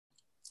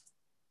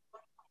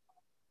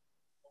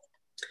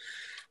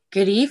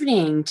Good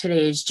evening.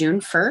 Today is June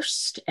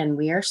 1st, and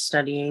we are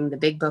studying the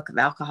Big Book of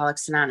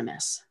Alcoholics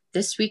Anonymous.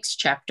 This week's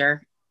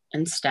chapter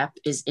and step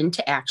is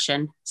Into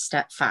Action,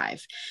 Step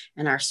 5.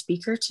 And our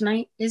speaker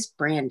tonight is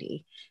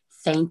Brandy.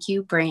 Thank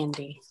you,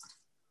 Brandy.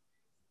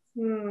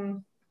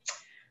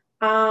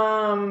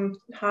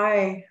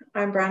 Hi,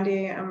 I'm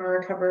Brandy. I'm a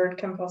recovered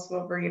compulsive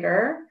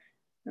overeater,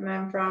 and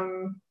I'm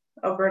from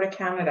Alberta,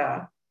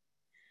 Canada.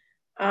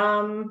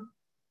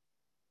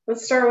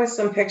 Let's start with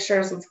some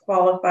pictures. Let's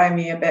qualify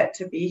me a bit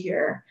to be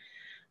here.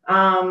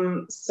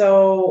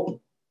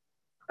 So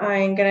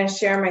I'm going to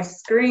share my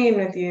screen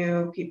with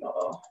you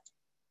people.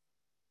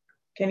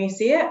 Can you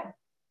see it?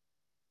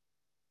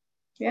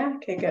 Yeah,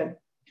 okay, good.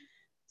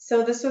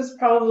 So this was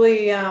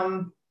probably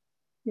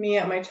me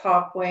at my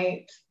top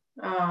weight.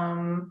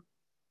 So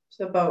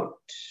about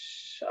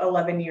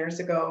 11 years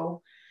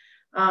ago.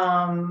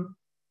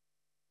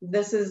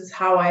 This is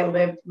how I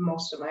lived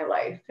most of my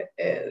life,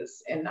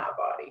 is in that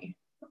body.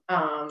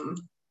 And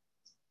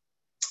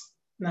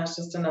that's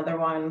just another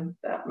one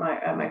at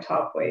my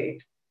top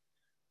weight.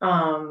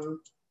 I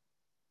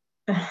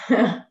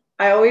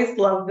always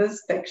love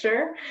this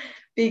picture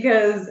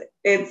because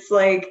it's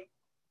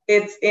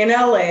in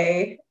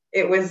LA.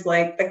 It was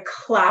like the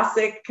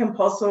classic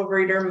compulsive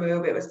overeater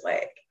move. It was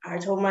like, I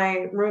told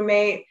my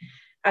roommate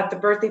at the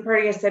birthday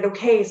party, I said,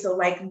 okay, so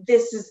like,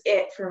 this is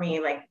it for me.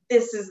 Like,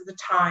 this is the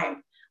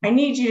time. I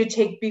need you to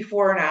take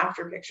before and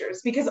after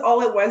pictures, because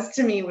all it was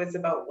to me was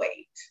about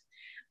weight.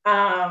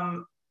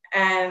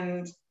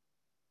 And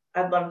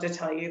I'd love to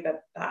tell you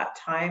that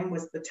time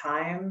was the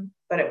time,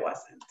 but it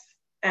wasn't.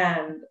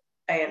 And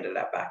I ended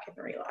up back in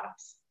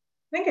relapse.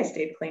 I think I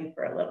stayed clean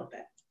for a little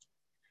bit.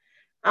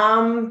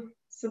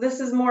 So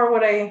this is more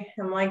what I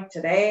am like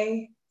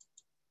today.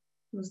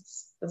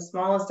 It's the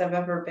smallest I've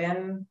ever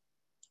been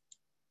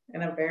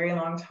in a very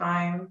long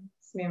time.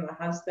 It's me and my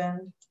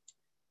husband.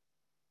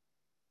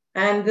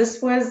 And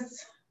this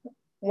was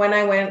when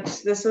I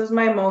went, this was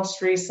my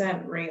most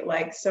recent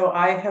so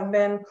I have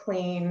been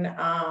clean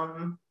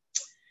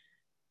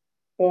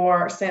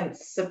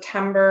since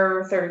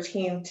September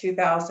 13th,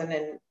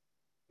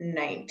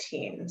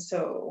 2019.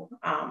 So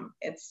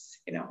it's,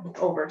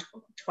 over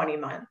 20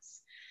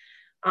 months.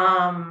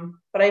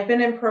 But I've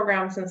been in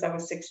program since I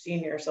was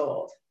 16 years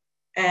old,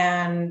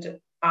 and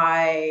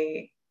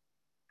I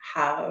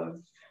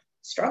have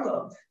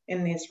struggled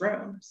in these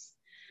rooms.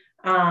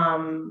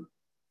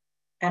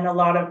 And a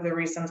lot of the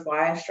reasons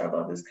why I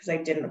struggled is because I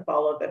didn't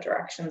follow the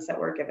directions that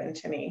were given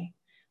to me.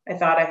 I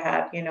thought I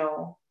had,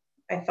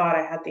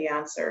 the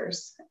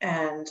answers,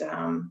 and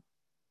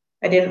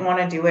I didn't want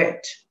to do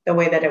it the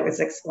way that it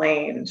was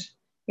explained.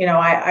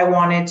 I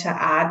wanted to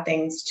add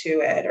things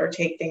to it or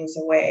take things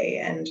away.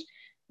 And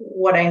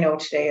what I know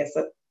today is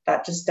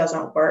that just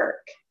doesn't work.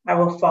 I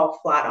will fall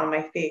flat on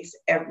my face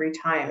every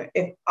time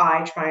if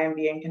I try and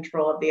be in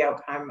control of the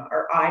outcome,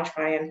 or I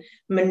try and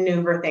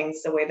maneuver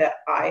things the way that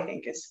I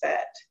think is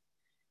fit.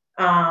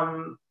 So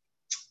I'm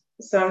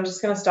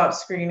just going to stop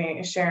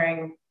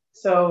sharing.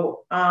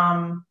 So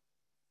all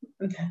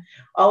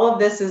of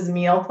this is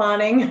meal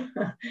planning.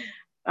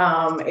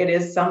 It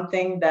is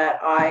something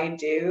that I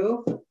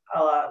do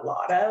a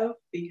lot of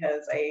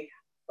because I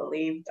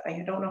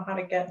don't know how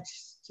to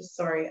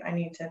I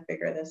need to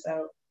figure this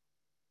out.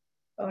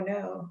 Oh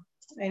no,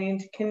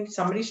 can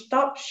somebody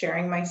stop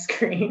sharing my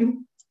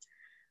screen?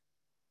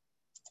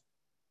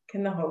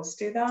 Can the host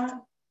do that?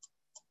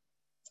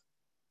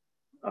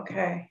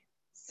 Okay,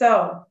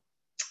 so,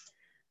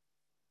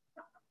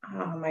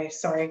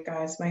 sorry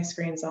guys, my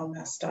screen's all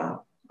messed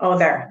up. Oh,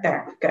 there,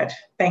 good,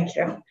 thank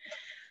you.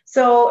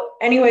 So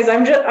anyways,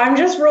 I'm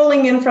just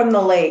rolling in from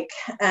the lake,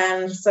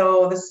 and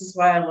so this is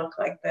why I look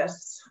like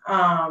this.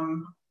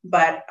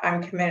 But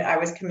I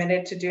was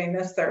committed to doing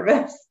this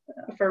service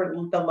for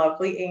the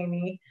lovely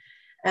Amy.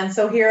 And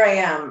so here I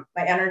am.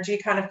 My energy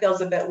kind of feels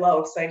a bit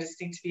low, so I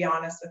just need to be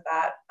honest with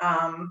that.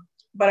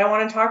 But I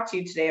want to talk to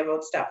you today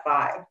about step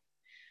 5.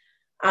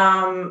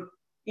 I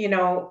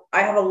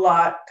have a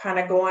lot kind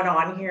of going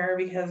on here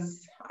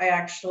because I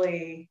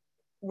actually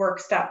work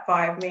step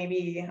 5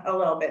 maybe a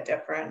little bit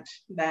different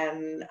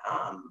than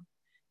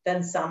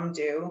some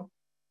do.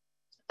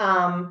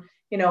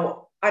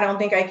 I don't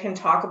think I can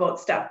talk about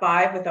step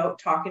 5 without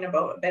talking a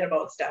bit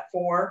about step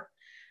 4.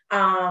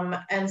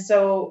 And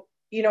so,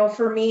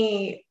 for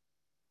me,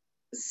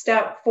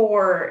 step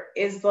 4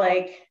 is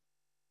like,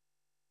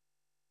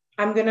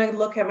 I'm going to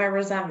look at my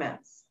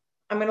resentments.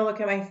 I'm going to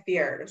look at my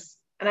fears,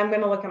 and I'm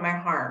going to look at my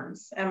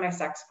harms and my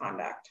sex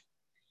conduct.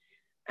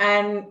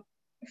 And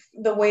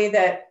the way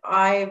that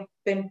I've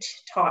been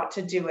taught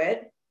to do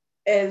it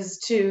is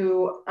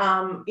to,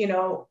 I'm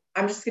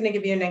just going to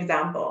give you an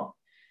example.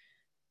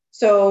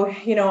 So,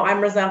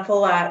 I'm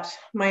resentful at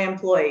my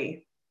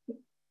employee.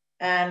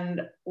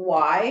 And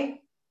why?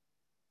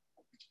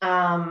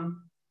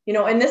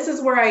 And this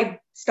is where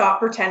I stop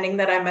pretending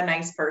that I'm a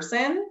nice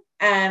person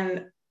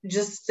and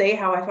just say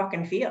how I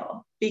fucking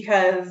feel,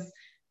 because,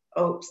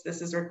 oops,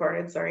 this is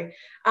recorded, sorry.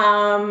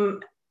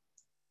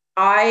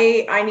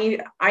 I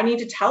need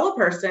to tell a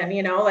person,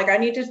 you know, like I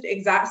need to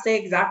say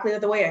exactly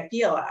the way I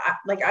feel.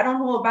 I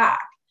don't hold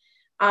back.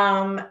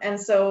 And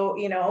so,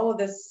 you know,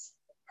 this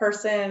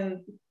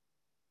person,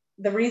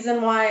 the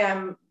reason why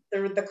I'm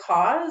the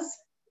cause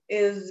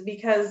is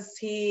because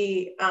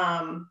he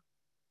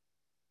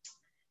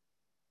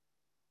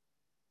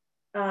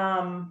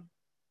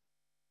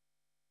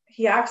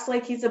acts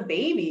like he's a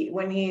baby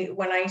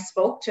when I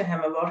spoke to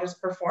him about his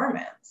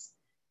performance.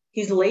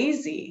 He's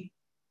lazy.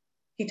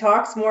 He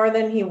talks more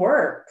than he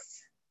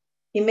works.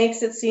 He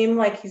makes it seem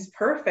like he's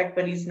perfect,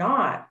 but he's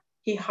not.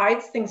 He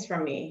hides things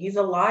from me. He's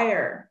a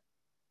liar.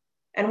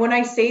 And when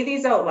I say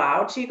these out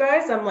loud to you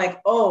guys, I'm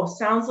like, oh,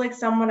 sounds like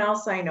someone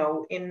else I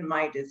know in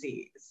my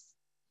disease.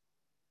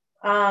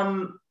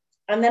 And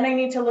then I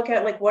need to look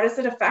at, like, what is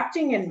it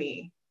affecting in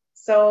me?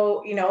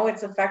 So, you know,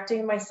 it's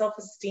affecting my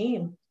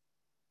self-esteem,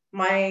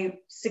 my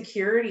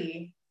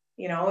security.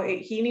 You know,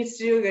 he needs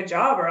to do a good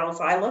job or else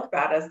I look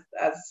bad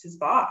as his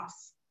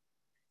boss.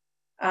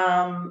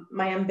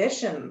 My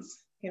ambitions,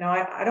 you know,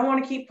 I don't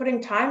want to keep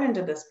putting time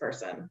into this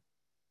person.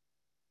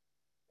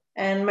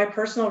 And my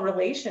personal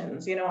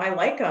relations, you know, I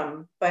like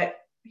him, but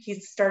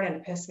he's starting to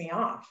piss me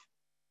off.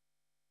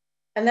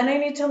 And then I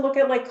need to look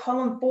at like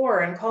column 4,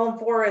 and column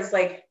 4 is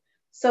like,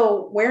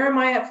 so where am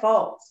I at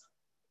fault?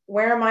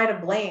 Where am I to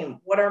blame?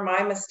 What are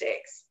my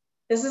mistakes?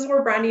 This is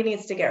where Brandy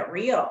needs to get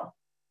real.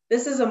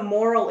 This is a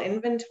moral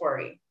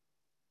inventory.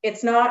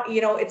 It's not,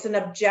 you know, it's an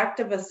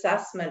objective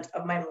assessment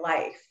of my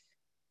life,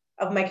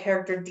 of my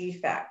character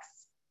defects.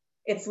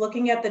 It's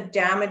looking at the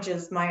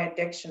damages my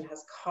addiction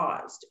has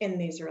caused in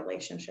these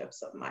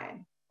relationships of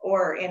mine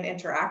or in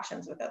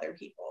interactions with other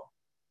people.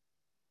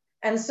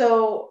 And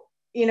so,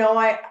 you know,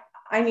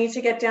 I need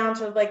to get down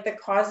to like the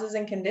causes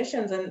and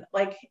conditions. And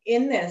like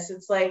in this,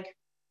 it's like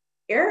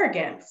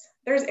arrogance.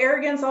 There's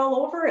arrogance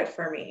all over it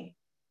for me.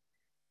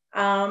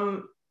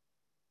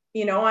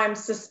 You know, I'm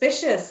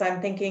suspicious.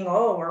 I'm thinking,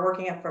 oh, we're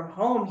working from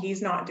home.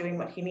 He's not doing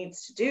what he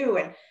needs to do.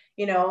 And,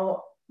 you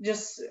know,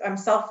 just I'm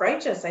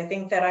self-righteous. I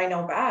think that I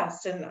know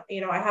best. And,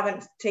 you know, I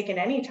haven't taken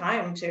any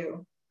time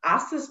to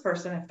ask this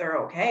person if they're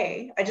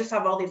okay. I just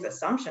have all these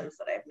assumptions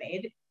that I've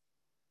made.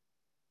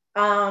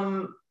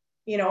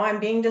 You know, I'm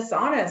being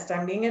dishonest.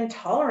 I'm being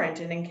intolerant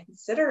and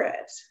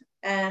inconsiderate.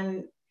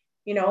 And,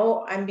 you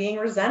know, I'm being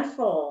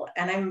resentful,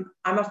 and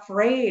I'm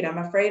afraid. I'm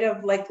afraid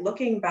of like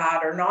looking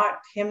bad or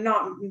him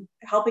not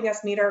helping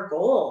us meet our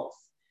goals.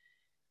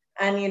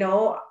 And, you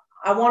know,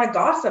 I want to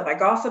gossip. I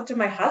gossip to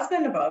my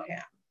husband about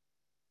him.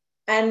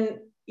 And,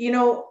 you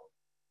know,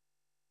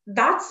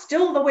 that's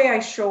still the way I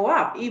show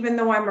up, even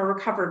though I'm a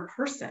recovered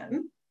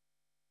person.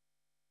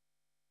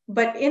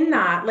 But in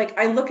that, like,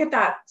 I look at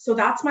that. So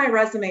that's my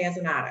resume as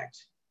an addict.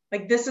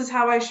 Like, this is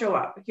how I show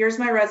up. Here's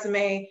my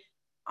resume.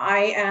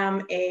 I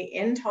am a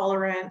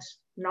intolerant,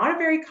 not a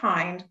very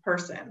kind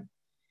person.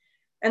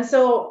 And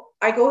so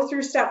I go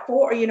through step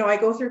 4, you know, I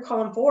go through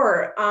column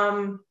 4.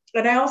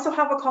 And I also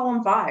have a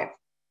column 5.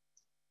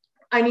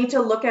 I need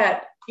to look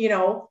at, you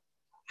know,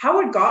 what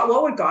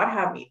would God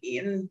have me be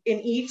in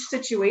each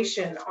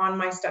situation on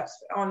my steps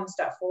on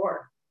step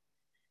 4?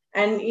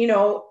 And, you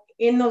know,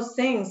 in those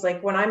things,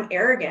 like when I'm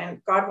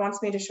arrogant, God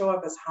wants me to show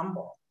up as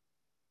humble,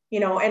 you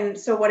know? And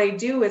so what I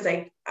do is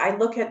I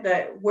look at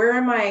where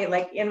am I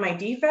like in my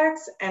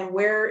defects, and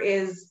where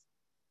is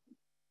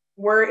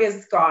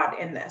God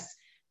in this?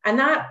 And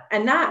that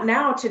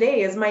now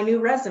today is my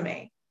new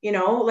resume, you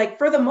know, like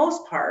for the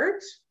most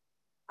part.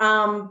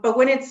 But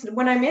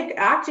when I'm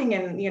acting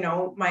in, you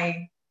know,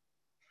 my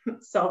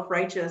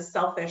self-righteous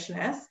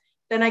selfishness,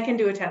 then I can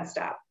do a 10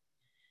 step.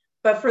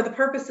 But for the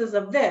purposes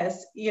of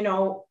this, you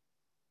know,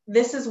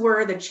 this is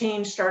where the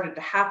change started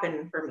to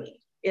happen for me,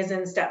 is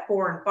in step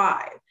 4 and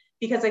 5,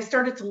 because I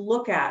started to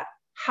look at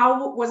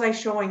how was I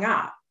showing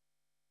up.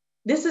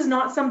 This is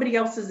not somebody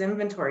else's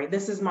inventory.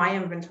 This is my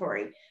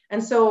inventory.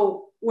 And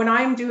so when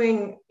I'm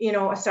doing, you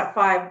know, a step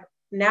 5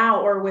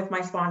 now, or with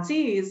my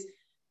sponsees,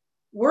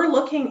 we're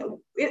looking,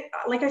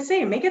 like I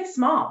say, make it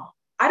small.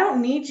 I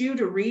don't need you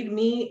to read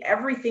me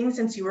everything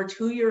since you were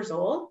 2 years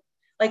old.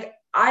 Like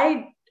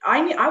I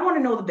want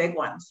to know the big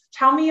ones.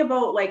 Tell me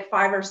about like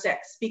 5 or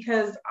 6,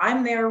 because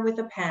I'm there with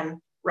a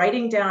pen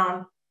writing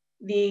down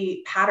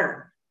the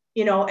pattern,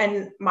 you know,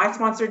 and my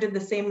sponsor did the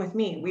same with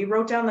me. We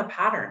wrote down the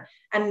pattern.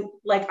 And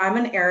like, I'm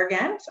an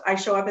arrogant. I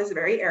show up as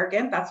very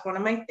arrogant. That's one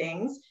of my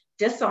things.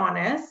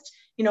 Dishonest.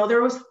 You know,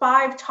 there was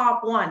 5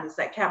 top ones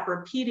that kept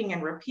repeating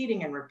and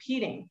repeating and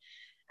repeating.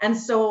 And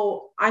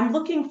so I'm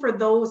looking for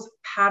those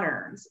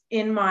patterns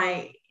in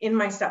my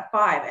step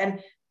 5.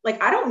 And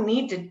like, I don't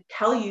need to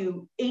tell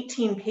you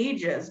 18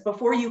 pages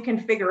before you can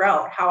figure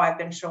out how I've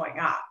been showing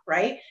up,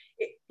 right?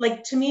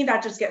 Like, to me,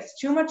 that just gets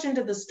too much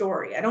into the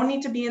story. I don't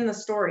need to be in the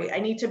story. I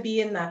need to be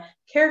in the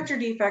character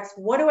defects.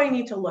 What do I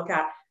need to look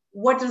at?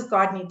 What does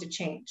God need to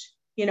change?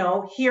 You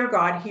know, here,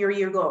 God, here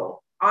you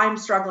go. I'm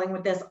struggling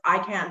with this. I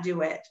can't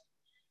do it.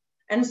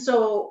 And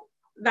so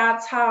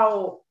that's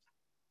how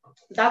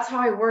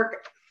I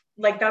work.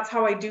 Like, that's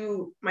how I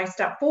do my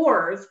step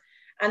 4s.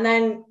 And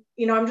then,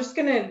 you know, I'm just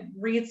going to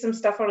read some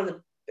stuff out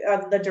of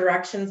the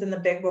directions in the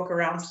big book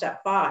around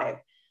step 5.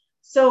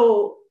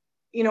 So,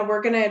 you know,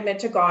 we're going to admit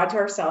to God, to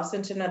ourselves,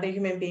 and to another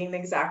human being the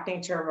exact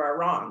nature of our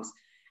wrongs.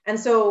 And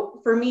so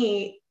for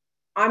me,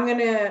 I'm going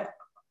to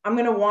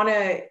want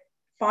to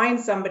find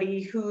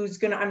somebody who's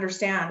going to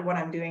understand what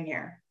I'm doing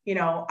here. You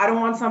know, I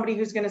don't want somebody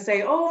who's going to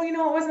say, oh, you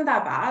know, it wasn't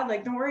that bad.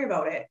 Like, don't worry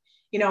about it.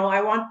 You know,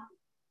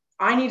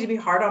 I need to be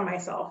hard on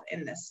myself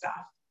in this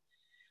stuff.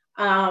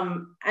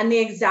 And the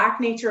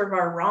exact nature of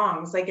our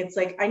wrongs, like, it's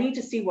like, I need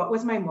to see, what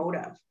was my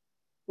motive?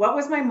 What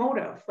was my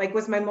motive? Like,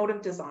 was my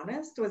motive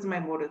dishonest? Was my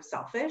motive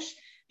selfish?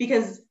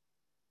 Because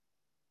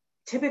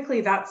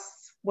typically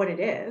that's what it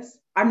is.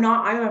 I'm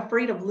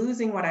afraid of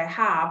losing what I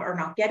have or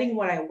not getting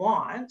what I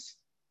want.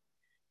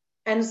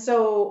 And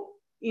so,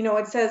 you know,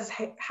 it says,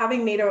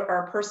 having made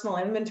our personal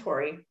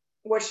inventory,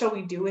 what shall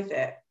we do with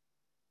it?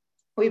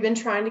 We've been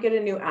trying to get a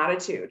new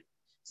attitude.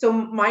 So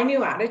my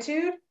new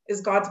attitude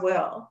is God's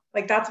will.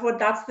 Like, that's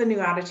the new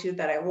attitude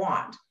that I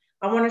want.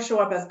 I want to show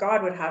up as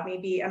God would have me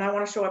be, and I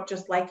want to show up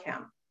just like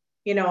him.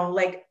 You know,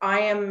 like,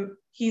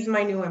 he's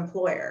my new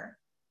employer.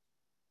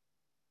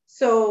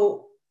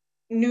 So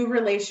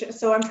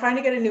so I'm trying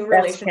to get a new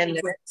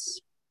relationship with,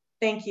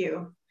 thank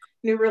you,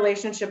 new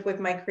relationship with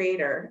my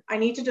creator. I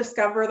need to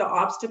discover the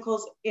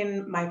obstacles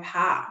in my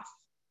path.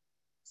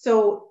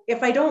 So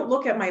if I don't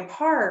look at my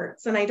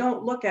parts, and I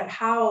don't look at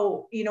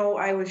how, you know,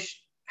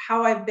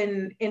 how I've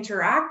been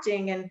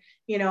interacting and,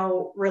 you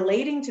know,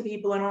 relating to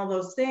people and all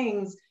those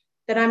things,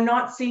 then I'm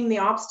not seeing the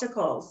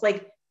obstacles.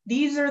 Like,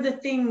 these are the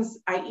things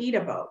I eat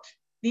about.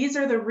 These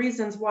are the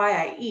reasons why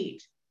I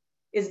eat,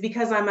 is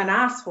because I'm an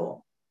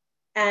asshole.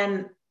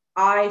 And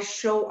I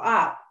show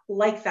up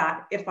like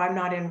that if I'm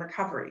not in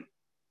recovery.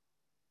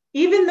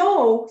 Even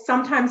though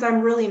sometimes I'm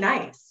really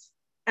nice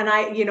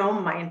and you know,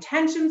 my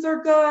intentions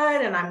are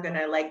good and I'm going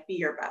to like be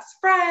your best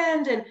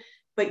friend,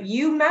 but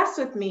you mess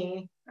with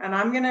me and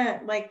I'm going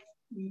to, like,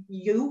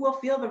 you will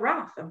feel the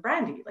wrath of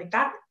Brandy. Like,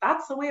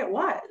 that's the way it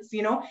was.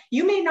 You know,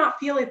 you may not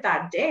feel it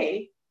that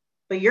day,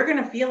 but you're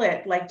going to feel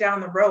it, like,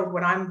 down the road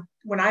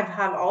when I've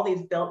had all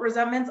these built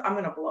resentments, I'm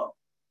going to blow.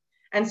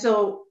 And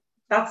so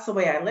that's the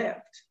way I lived.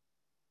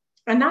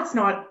 And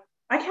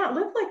I can't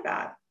live like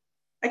that.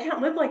 I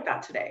can't live like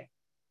that today.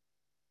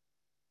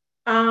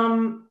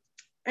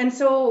 And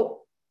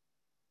so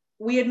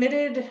we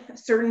admitted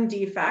certain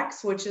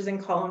defects, which is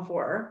in column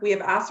 4. We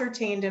have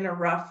ascertained in a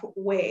rough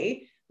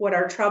way what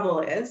our trouble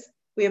is.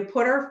 We have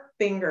put our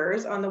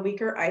fingers on the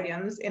weaker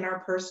items in our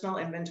personal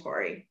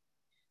inventory.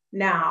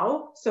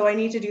 Now, so I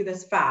need to do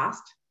this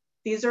fast.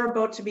 These are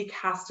about to be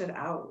casted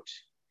out.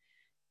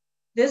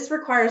 This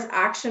requires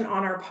action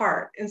on our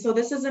part. And so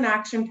this is an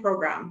action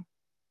program.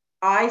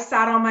 I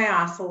sat on my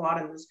ass a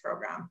lot in this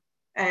program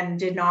and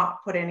did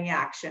not put any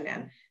action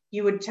in.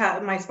 You would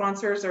tell my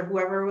sponsors or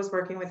whoever was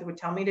working with it would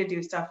tell me to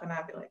do stuff, and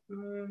I'd be like,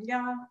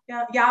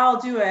 yeah,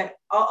 I'll do it.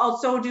 I'll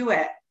so do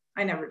it.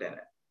 I never did it.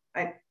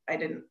 I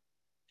didn't,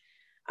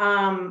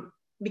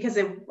 because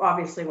it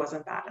obviously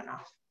wasn't bad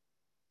enough.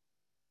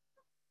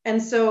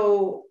 And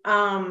so so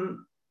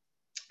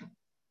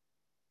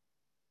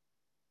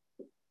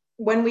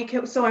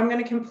I'm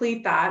going to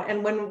complete that,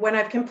 and when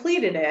I've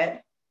completed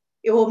it,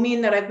 it will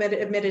mean that I've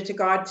admitted to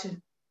God,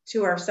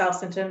 to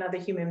ourselves, and to another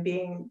human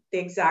being the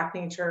exact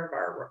nature of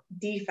our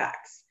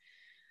defects,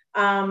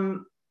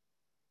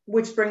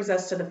 which brings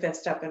us to the 5th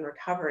step in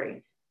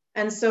recovery.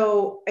 And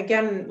so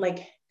again,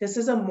 like, this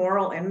is a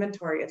moral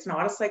inventory. It's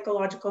not a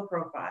psychological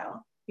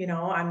profile. You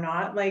know, I'm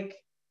not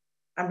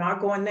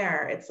going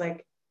there. It's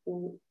like,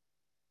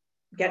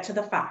 get to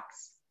the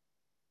facts.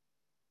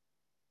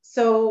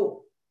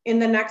 So in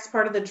the next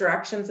part of the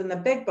directions in the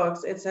big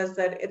books, it says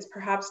that it's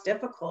perhaps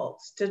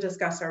difficult to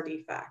discuss our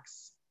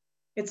defects.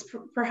 It's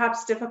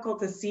perhaps difficult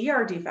to see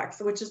our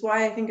defects, which is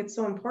why I think it's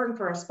so important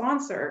for a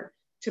sponsor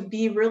to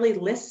be really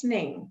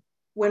listening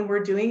when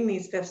we're doing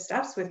these 5th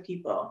steps with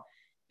people,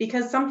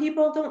 because some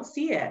people don't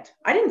see it.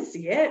 I didn't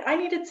see it. I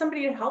needed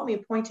somebody to help me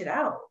point it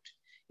out.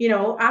 You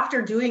know,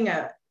 after doing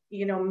a,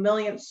 you know,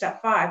 millionth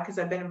step 5, because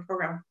I've been in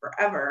program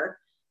forever,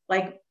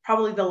 like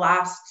probably the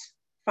last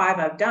 5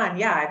 I've done,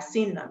 yeah, I've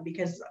seen them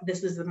because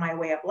this is my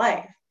way of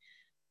life.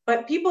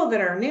 But people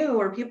that are new,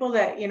 or people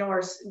that, you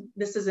know,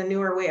 this is a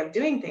newer way of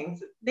doing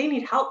things, they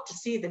need help to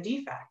see the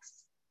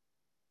defects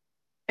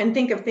and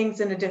think of things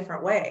in a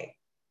different way.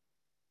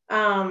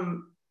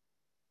 Some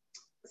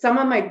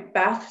of my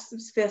best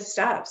 5th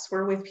steps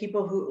were with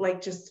people who,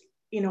 like, just,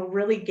 you know,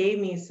 really gave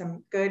me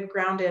some good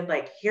grounded,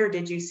 like, here,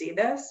 did you see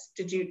this?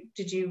 Did you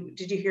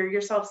hear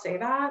yourself say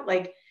that?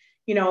 Like,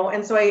 you know,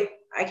 and so I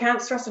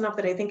can't stress enough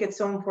that I think it's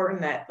so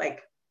important that,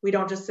 like, we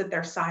don't just sit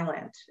there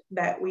silent,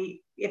 that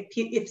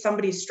if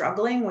somebody's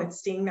struggling with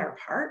seeing their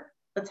part,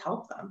 let's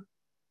help them.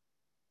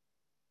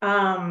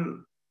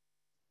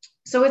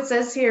 So it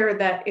says here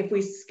that if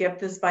we skip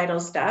this vital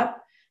step,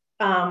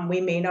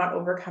 we may not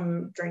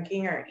overcome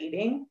drinking or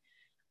eating.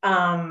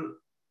 You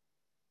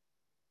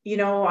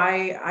know,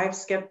 I've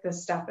skipped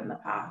this step in the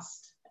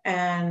past,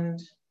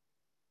 and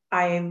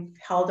I've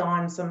held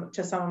on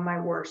to some of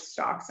my worst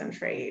stocks in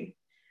trade.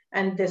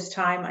 And this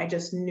time I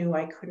just knew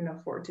I couldn't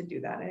afford to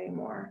do that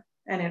anymore.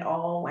 And it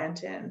all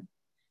went in.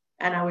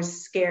 And I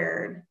was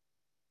scared.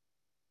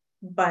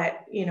 But,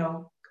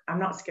 I'm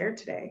not scared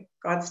today.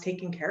 God's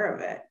taking care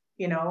of it.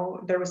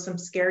 There was some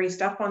scary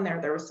stuff on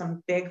there. There was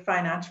some big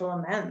financial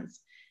amends.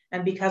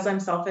 And because I'm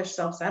selfish,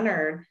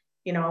 self-centered,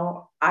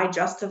 I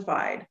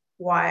justified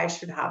why I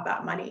should have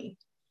that money.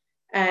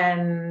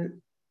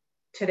 And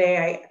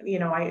today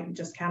I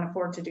just can't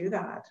afford to do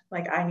that.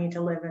 Like, I need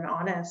to live in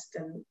honest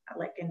and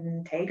like in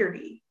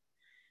integrity,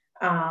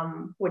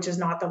 which is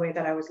not the way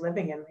that I was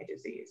living in my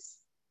disease.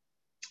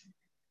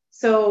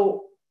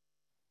 So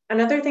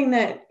another thing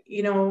that,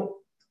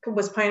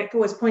 was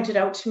pointed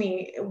out to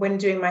me when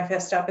doing my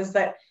fifth step is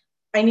that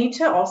I need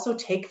to also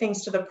take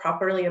things to the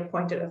properly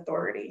appointed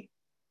authority.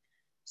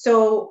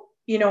 So,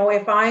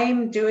 if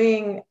I'm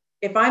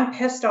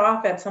pissed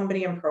off at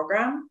somebody in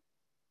program,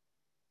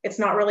 it's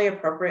not really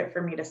appropriate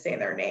for me to say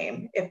their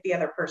name if the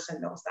other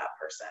person knows that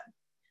person,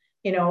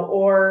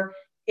 or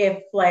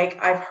if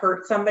like I've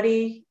hurt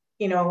somebody,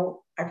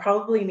 I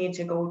probably need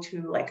to go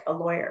to like a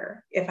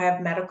lawyer. If I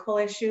have medical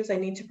issues, I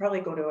need to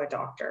probably go to a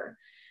doctor.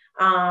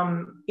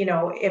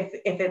 If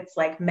it's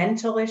like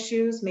mental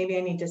issues, maybe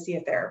I need to see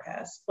a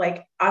therapist.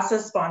 Like, us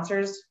as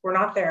sponsors, we're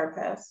not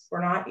therapists.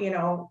 We're not,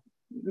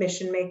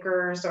 mission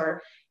makers,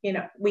 or,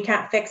 we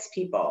can't fix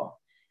people.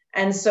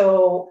 And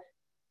so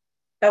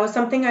that was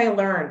something I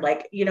learned,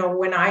 like,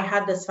 when I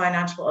had this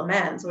financial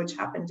amends, which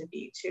happened to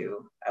be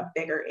to a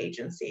bigger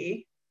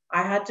agency,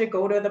 I had to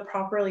go to the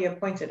properly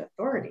appointed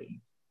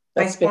authority.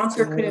 My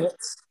sponsor couldn't,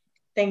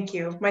 thank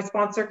you. My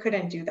sponsor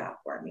couldn't do that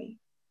for me.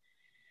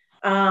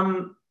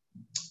 And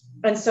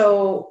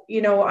so,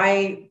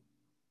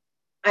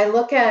 I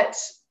look at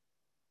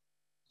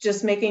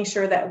just making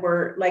sure that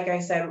we're, like I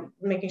said,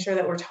 making sure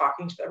that we're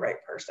talking to the right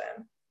person,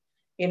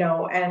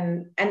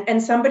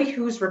 and somebody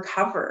who's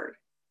recovered,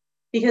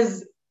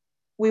 because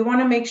we want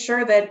to make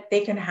sure that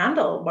they can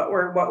handle what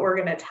we're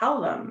going to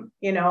tell them,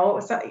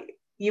 So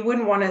you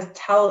wouldn't want to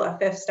tell a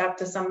fifth step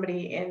to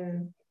somebody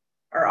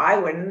I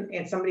wouldn't,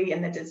 it's somebody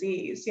in the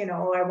disease,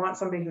 I want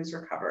somebody who's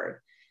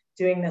recovered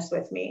doing this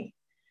with me.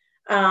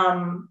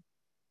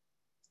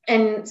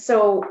 And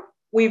so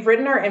we've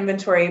written our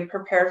inventory,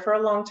 prepared for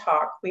a long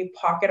talk. We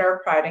pocket our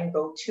pride and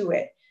go to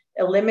it,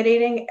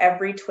 eliminating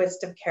every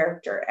twist of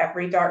character,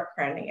 every dark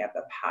cranny of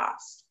the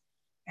past.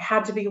 I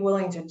had to be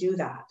willing to do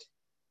that,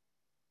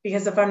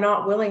 because if I'm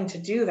not willing to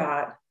do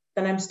that,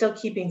 then I'm still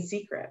keeping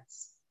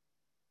secrets.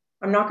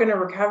 I'm not going to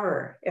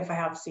recover if I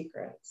have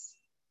secrets.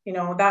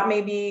 That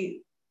may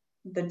be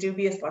the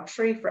dubious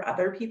luxury for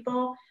other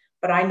people,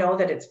 but I know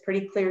that it's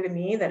pretty clear to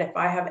me that if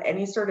I have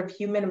any sort of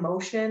human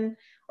emotion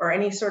or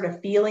any sort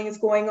of feelings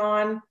going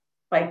on,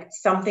 like,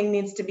 something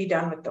needs to be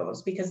done with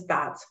those, because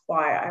that's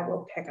why I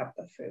will pick up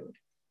the food.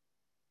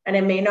 And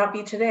it may not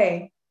be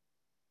today,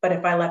 but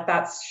if I let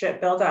that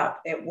shit build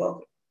up, it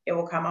will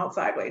come out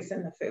sideways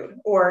in the food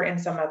or in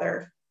some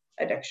other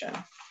addiction.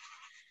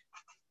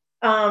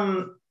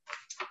 And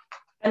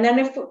then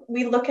if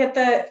we look at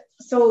the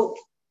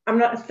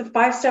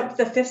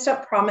fifth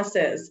step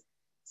promises.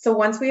 So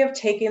once we have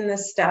taken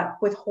this step,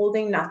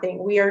 withholding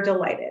nothing, we are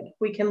delighted.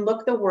 We can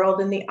look the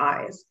world in the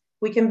eyes.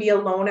 We can be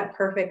alone at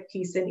perfect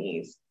peace and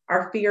ease.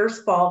 Our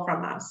fears fall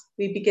from us.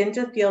 We begin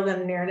to feel the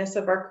nearness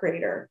of our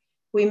Creator.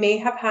 We may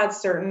have had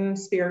certain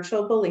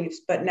spiritual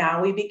beliefs, but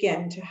now we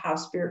begin to have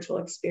spiritual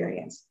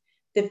experience.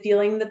 The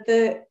feeling that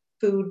the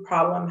food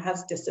problem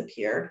has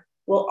disappeared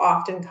will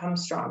often come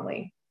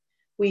strongly.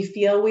 We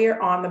feel we are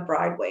on the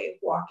broad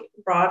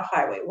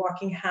highway,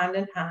 walking hand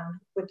in hand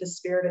with the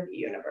spirit of the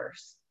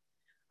universe.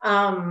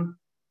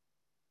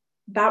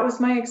 That was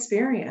my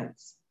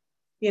experience.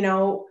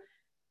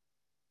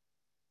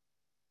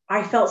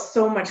 I felt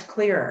so much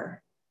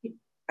clearer.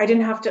 I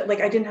didn't have,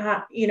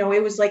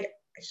 it was like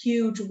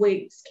huge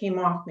weights came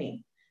off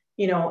me,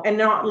 and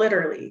not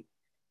literally.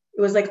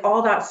 It was like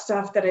all that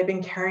stuff that I've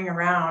been carrying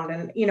around,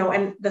 and,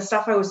 and the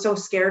stuff I was so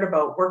scared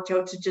about worked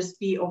out to just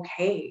be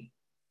okay.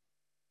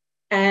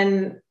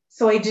 And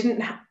so I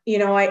didn't,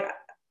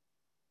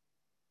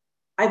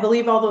 I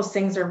believe all those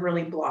things are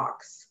really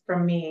blocks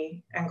from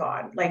me and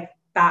God, like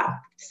that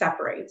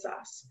separates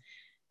us.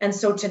 And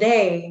so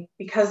today,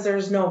 because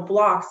there's no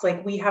blocks,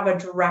 like we have a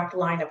direct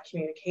line of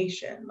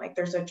communication, like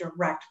there's a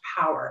direct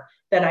power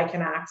that I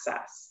can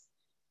access.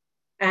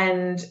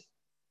 And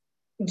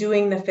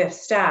doing the fifth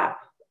step,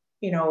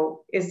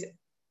 is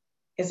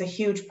a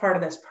huge part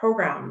of this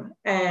program.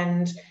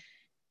 And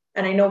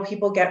I know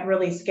people get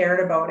really scared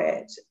about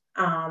it.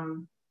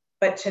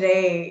 But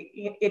today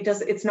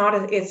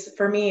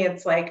for me,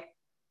 it's like,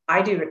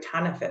 I do a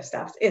ton of fifth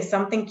steps. If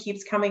something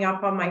keeps coming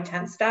up on my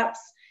 10 steps,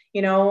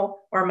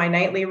 or my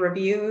nightly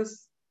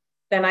reviews,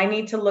 then I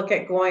need to look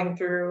at going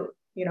through,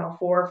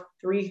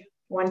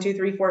 1, 2,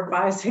 3, 4,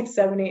 5, 6,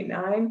 7, 8,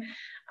 9,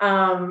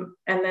 and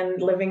then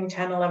living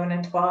 10, 11,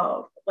 and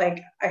 12.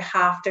 Like, I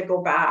have to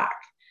go back.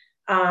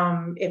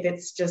 If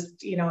it's just,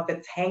 if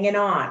it's hanging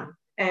on,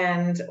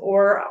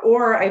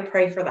 or I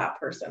pray for that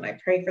person. I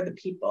pray for the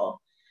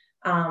people.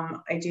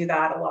 I do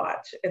that a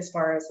lot as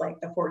far as like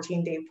the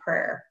 14-day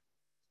prayer.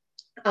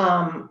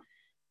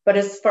 But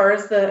as far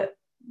as the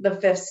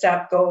fifth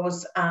step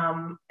goes,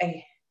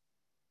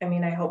 I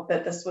mean, I hope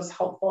that this was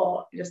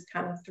helpful. I just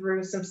kind of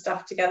threw some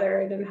stuff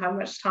together. I didn't have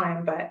much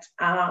time, but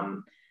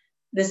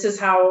this is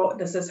how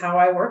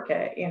I work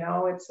it. You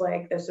know, it's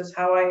like, this is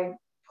how I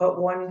put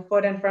one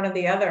foot in front of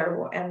the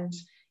other, and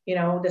you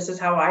know, this is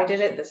how I did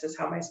it. This is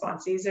how my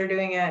sponsees are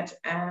doing it,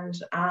 and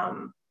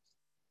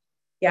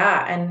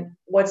yeah. And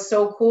what's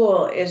so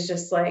cool is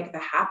just like the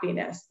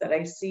happiness that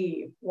I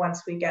see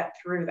once we get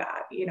through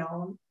that. You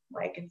know,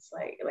 like it's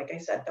like I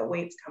said, the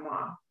weights come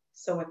off.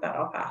 So with that,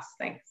 I'll pass.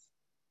 Thanks.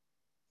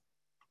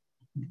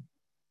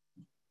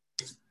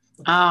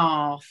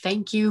 Oh,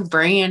 thank you,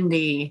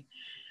 Brandy.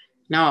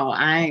 No,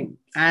 I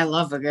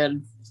love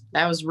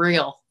that was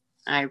real.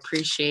 I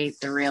appreciate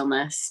the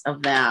realness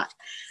of that.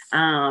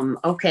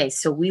 Okay,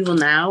 so we will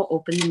now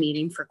open the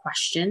meeting for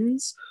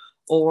questions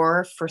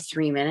or for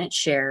 3-minute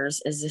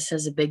shares, as this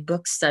is a big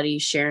book study.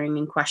 Sharing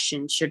and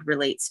questions should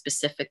relate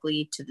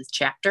specifically to the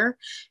chapter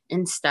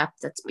and step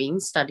that's being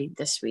studied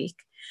this week.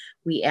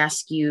 We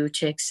ask you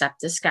to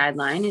accept this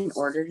guideline in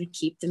order to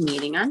keep the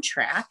meeting on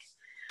track.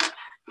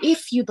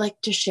 If you'd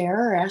like to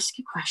share or ask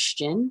a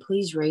question,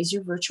 please raise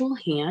your virtual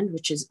hand,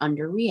 which is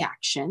under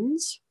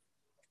reactions,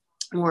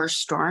 or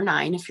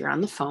 *9 if you're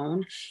on the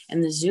phone.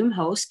 And the Zoom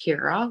host,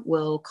 Kira,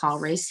 will call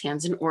raised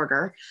hands in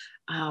order.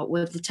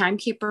 With the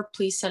timekeeper,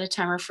 please set a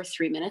timer for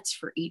 3 minutes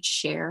for each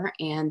share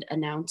and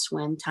announce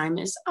when time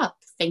is up.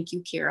 Thank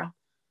you, Kira.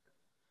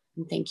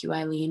 And thank you,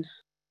 Eileen.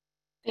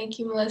 Thank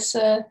you,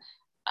 Melissa.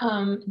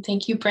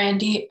 Thank you,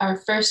 Brandy. Our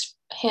first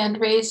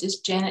hand raised is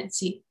Janet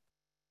Z.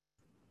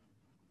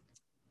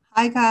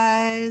 Hi,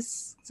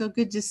 guys. So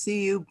good to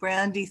see you.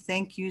 Brandy,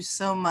 thank you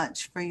so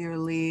much for your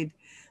lead.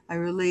 I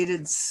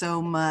related so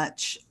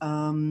much.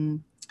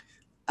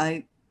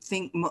 I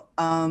think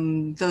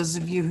those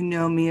of you who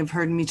know me have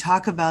heard me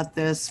talk about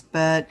this,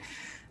 but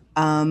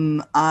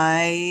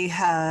I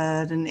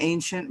had an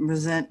ancient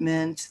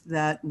resentment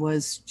that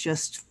was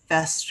just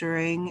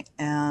festering,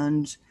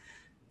 and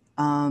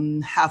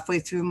halfway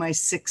through my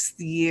 6th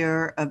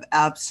year of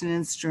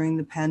abstinence during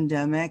the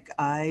pandemic,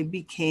 I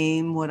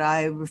became what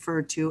I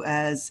refer to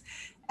as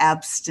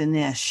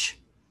abstinish.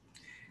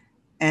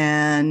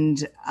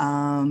 And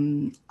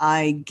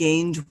I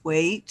gained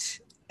weight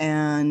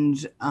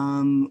and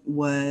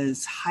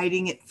was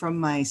hiding it from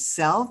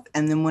myself.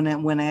 And then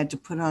when I had to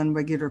put on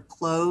regular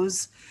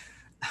clothes,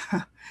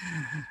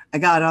 I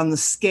got on the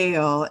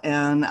scale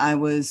and I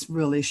was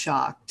really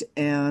shocked,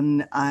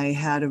 and I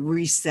had a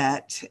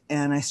reset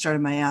and I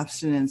started my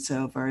abstinence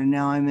over. And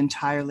now I'm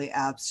entirely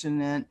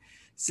abstinent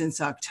since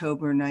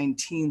October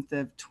 19th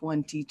of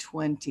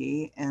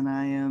 2020. And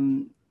I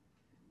am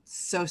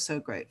so, so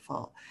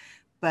grateful.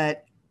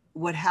 But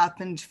what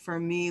happened for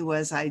me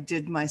was I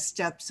did my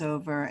steps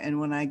over. And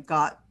when I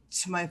got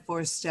to my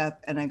 4th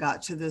step and I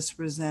got to this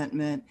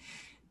resentment,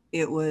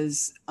 it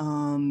was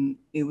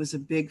a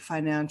big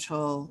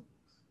financial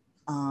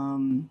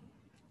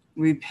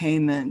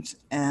repayment,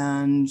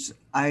 and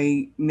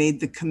I made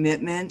the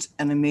commitment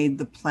and I made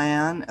the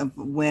plan of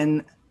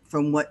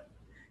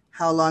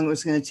how long it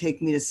was going to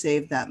take me to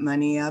save that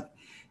money up.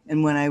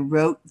 And when I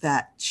wrote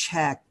that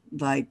check,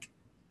 like,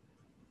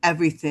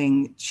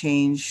 everything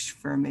changed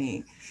for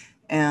me.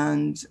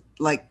 And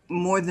like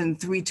more than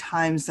 3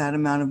 times that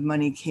amount of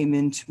money came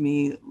into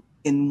me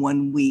in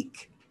 1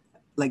 week,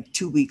 like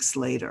 2 weeks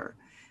later.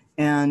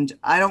 And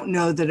I don't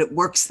know that it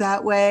works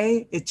that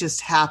way. It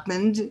just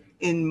happened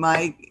in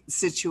my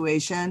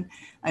situation.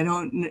 I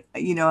don't,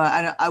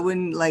 I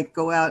wouldn't like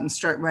go out and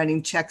start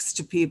writing checks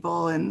to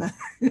people in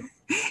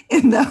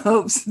the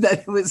hopes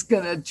that it was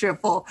going to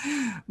triple.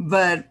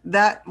 But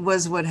that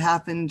was what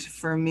happened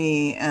for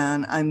me.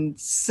 And I'm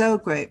so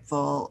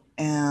grateful,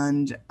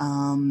 and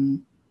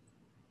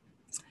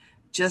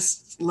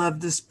just love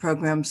this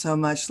program so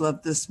much,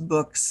 love this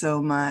book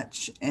so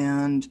much.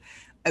 And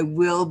I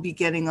will be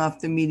getting off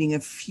the meeting a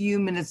few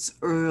minutes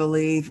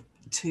early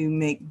to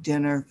make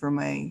dinner for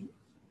my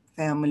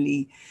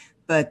family.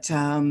 But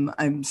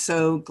I'm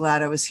so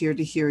glad I was here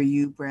to hear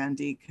you,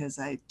 Brandy, because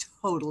I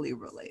totally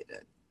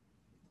related.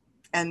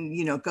 And,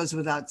 it goes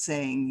without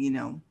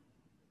saying,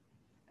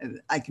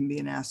 I can be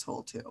an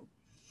asshole too.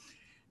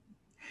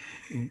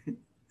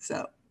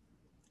 So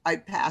I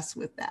pass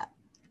with that.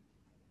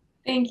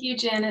 Thank you,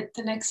 Janet.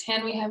 The next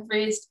hand we have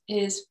raised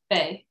is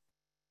Faye.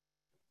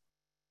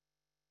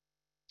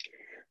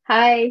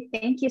 Hi,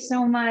 thank you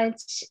so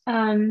much.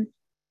 Can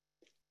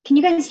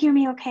you guys hear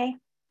me okay?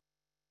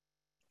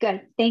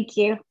 Good, thank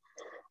you.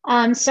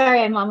 Sorry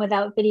I'm on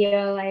without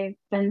video. I've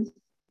been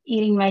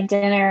eating my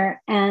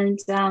dinner and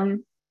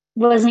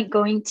wasn't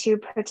going to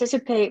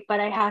participate,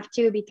 but I have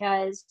to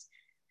because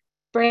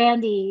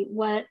Brandy,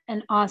 what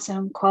an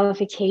awesome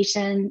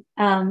qualification.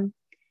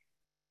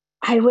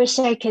 I wish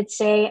I could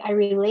say I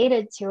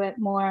related to it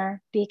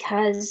more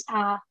because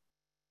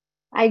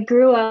I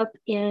grew up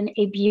in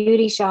a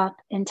beauty shop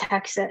in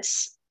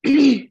Texas,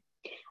 and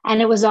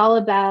it was all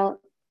about,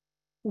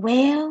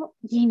 well,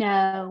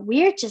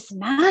 we're just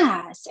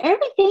nice.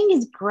 Everything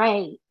is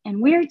great.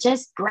 and we're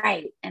just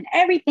great and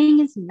everything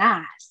is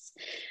nice.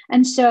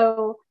 And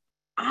so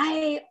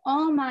obviously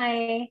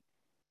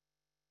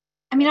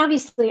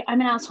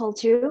I'm an asshole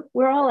too.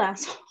 We're all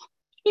assholes.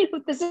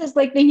 This is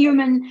like the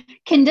human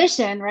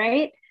condition,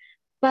 right?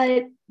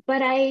 But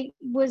I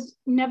was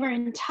never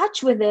in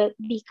touch with it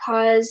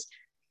because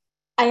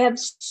I have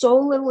so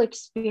little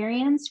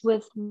experience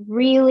with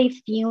really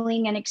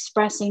feeling and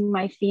expressing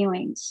my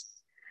feelings.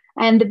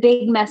 And the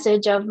big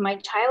message of my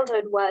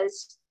childhood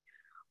was,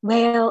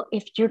 well,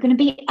 if you're going to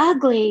be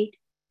ugly,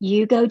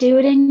 you go do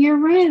it in your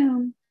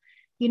room,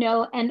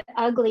 and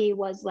ugly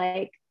was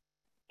like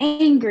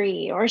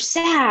angry or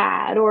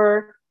sad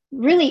or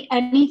really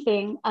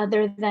anything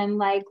other than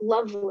like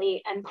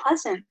lovely and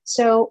pleasant.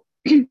 So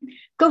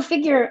go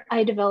figure,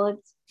 I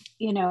developed,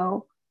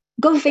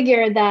 go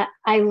figure that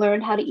I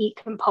learned how to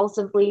eat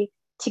compulsively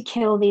to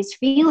kill these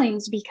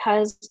feelings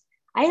because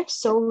I have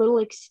so little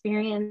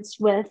experience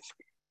with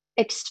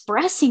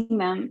expressing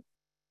them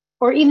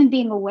or even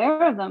being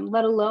aware of them,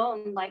 let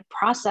alone like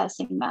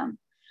processing them.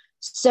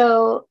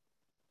 So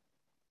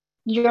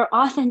your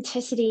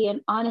authenticity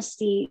and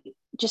honesty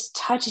just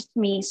touched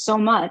me so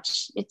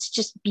much. It's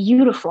just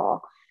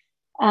beautiful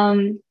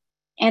and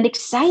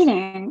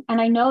exciting.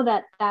 And I know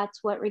that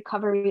that's what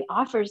recovery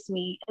offers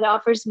me. It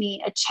offers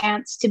me a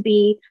chance to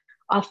be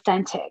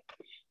authentic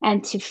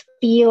and to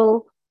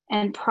feel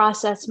and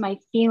process my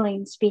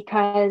feelings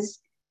because,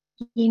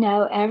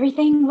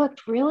 everything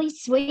looked really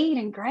sweet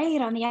and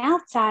great on the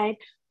outside,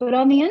 but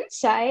on the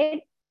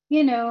inside,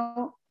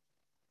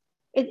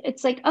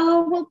 it's like,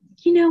 oh, well,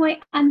 I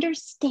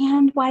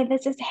understand why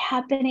this is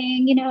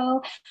happening,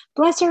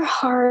 bless her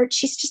heart.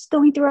 She's just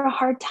going through a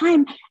hard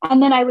time.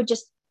 And then I would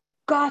just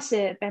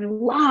gossip and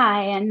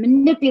lie and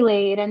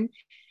manipulate and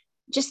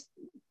just,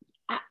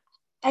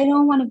 I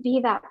don't want to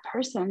be that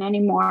person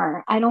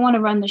anymore. I don't want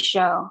to run the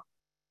show.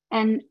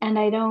 And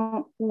I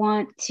don't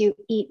want to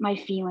eat my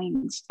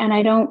feelings and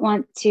I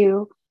want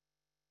to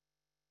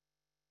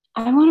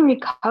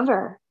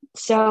recover.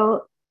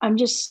 So I'm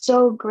just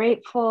so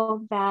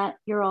grateful that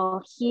you're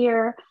all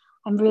here.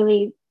 I'm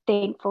really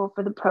thankful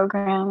for the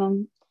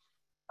program.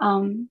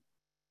 And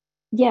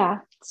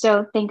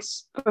so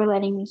thanks for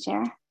letting me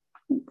share.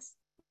 Thanks.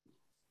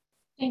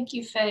 Thank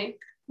you, Faye.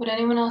 Would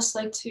anyone else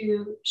like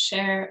to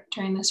share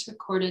during this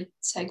recorded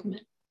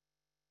segment?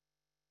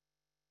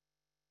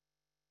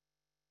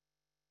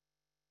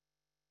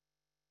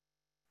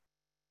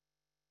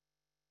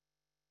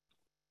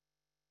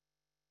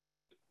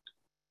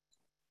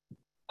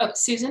 Oh,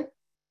 Susan?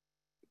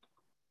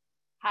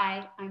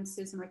 Hi, I'm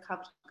Susan,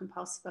 recovered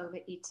compulsive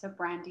overeater.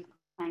 Brandy,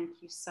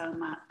 thank you so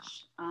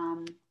much.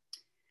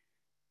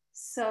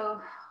 So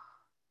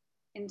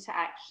into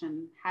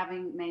action,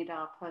 having made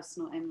our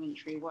personal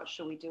inventory, what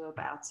shall we do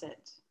about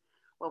it?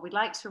 Well, we'd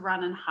like to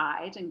run and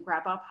hide and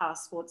grab our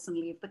passports and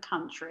leave the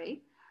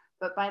country.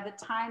 But by the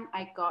time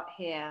I got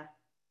here,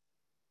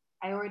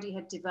 I already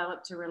had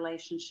developed a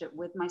relationship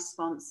with my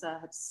sponsor,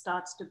 had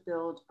started to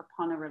build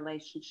upon a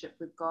relationship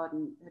with God,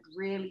 and had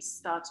really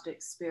started to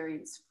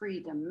experience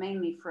freedom,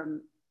 mainly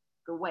from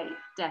the weight,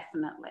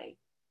 definitely.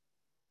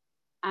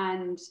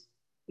 And,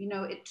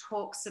 it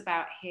talks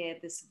about here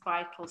this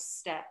vital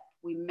step: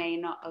 we may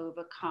not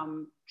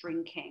overcome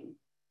drinking.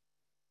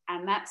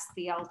 And that's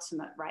the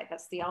ultimate, right?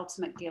 That's the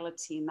ultimate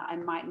guillotine, that I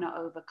might not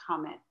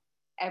overcome it.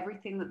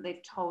 Everything that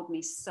they've told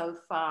me so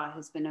far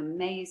has been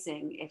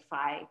amazing. If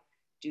I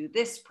do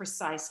this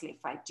precisely,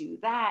 if I do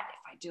that,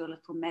 if I do a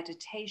little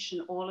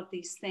meditation, all of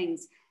these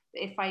things.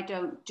 If I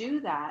don't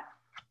do that,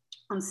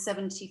 on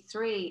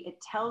 73,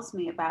 it tells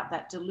me about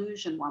that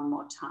delusion one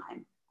more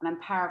time. And I'm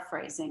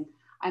paraphrasing.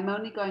 I'm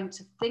only going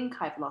to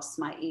think I've lost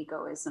my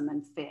egoism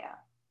and fear.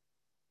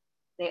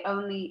 They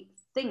only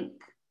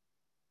think,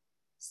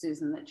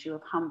 Susan, that you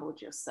have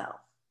humbled yourself.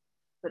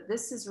 But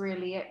this is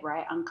really it,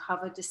 right?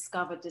 Uncover,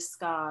 discover,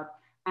 discard.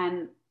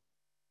 And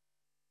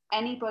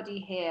anybody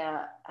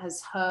here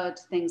has heard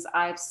things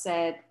I've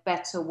said,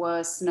 better,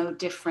 worse, no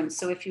different.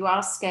 So if you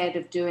are scared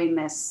of doing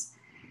this,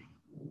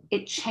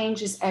 it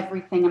changes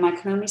everything. And I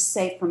can only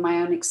say from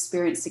my own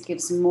experience, it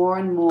gives more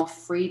and more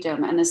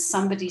freedom. And as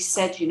somebody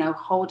said,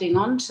 holding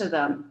on to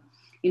them,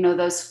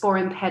 those 4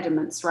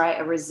 impediments, right?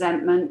 A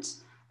resentment,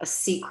 a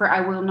secret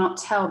I will not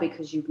tell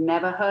because you've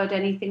never heard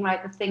anything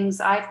like the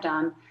things I've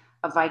done,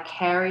 a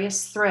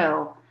vicarious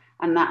thrill,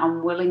 and that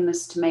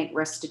unwillingness to make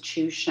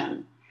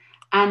restitution.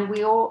 And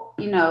we all,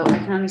 I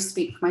can only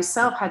speak for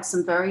myself, had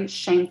some very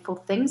shameful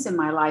things in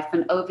my life.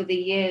 And over the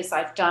years,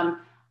 I've done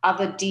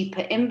other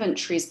deeper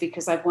inventories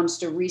because I've wanted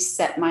to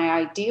reset my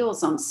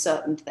ideals on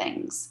certain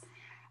things.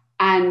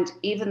 And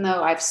even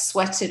though I've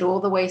sweated all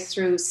the way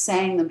through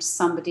saying them to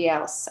somebody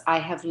else, I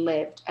have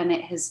lived, and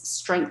it has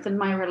strengthened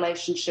my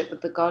relationship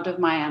with the God of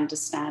my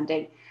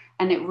understanding.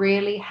 And it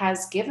really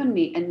has given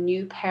me a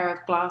new pair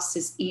of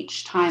glasses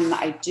each time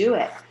that I do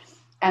it.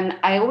 And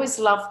I always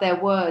love their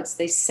words.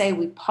 They say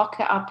we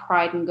pocket our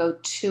pride and go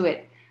to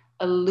it,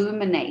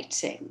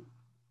 illuminating.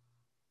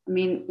 I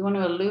mean, you want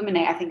to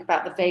illuminate, I think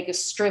about the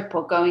Vegas Strip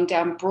or going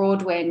down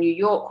Broadway in New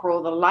York where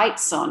all the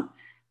lights on.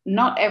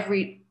 Not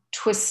every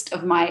twist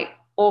of my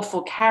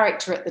awful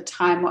character at the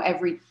time or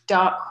every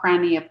dark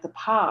cranny of the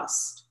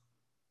past.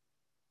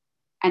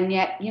 And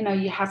yet, you know,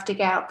 you have to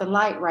get out the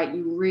light, right?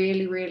 You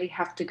really, really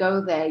have to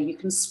go there. You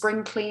can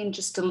spring clean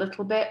just a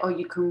little bit, or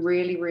you can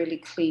really, really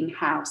clean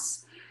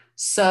house.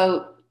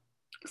 So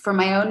from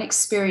my own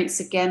experience,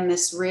 again,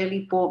 this really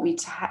brought me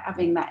to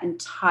having that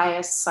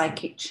entire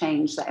psychic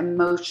change, that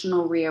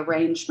emotional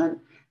rearrangement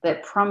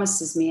that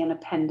promises me an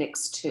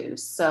appendix 2.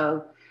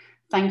 So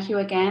thank you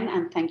again,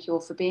 and thank you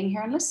all for being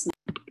here and listening.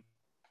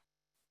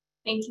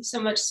 Thank you so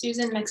much,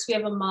 Susan. Next, we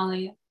have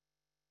Amalia.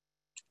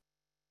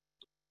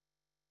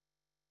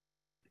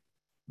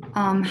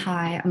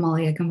 Hi,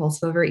 Amalia,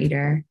 compulsive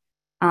overeater.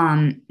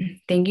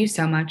 Thank you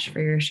so much for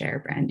your share,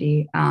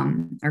 Brandy,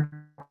 or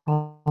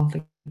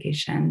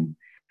qualification.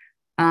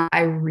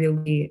 I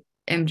really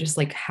am just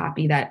like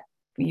happy that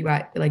you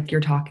got, like,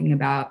 you're talking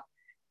about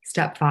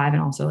step 5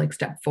 and also like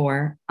step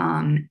 4.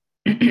 I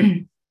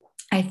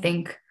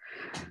think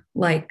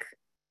like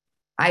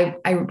I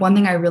one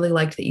thing I really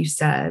liked that you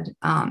said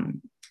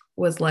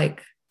was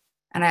like,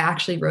 and I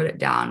actually wrote it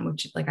down,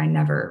 which like I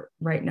never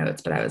write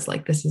notes, but I was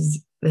like, this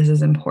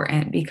is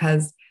important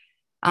because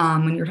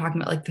when you're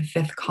talking about like the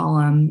 5th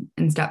column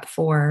in step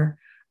 4,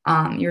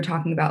 you're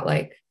talking about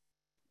like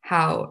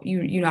how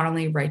you not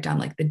only write down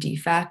like the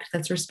defect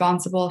that's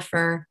responsible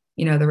for,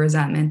 you know, the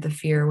resentment, the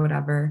fear,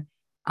 whatever,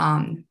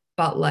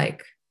 but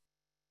like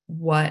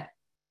what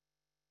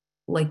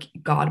like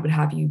God would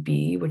have you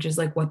be, which is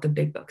like what the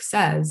big book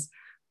says.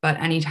 But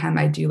anytime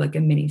I do like a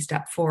mini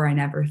step 4, I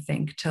never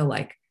think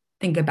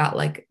about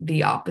like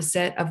the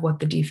opposite of what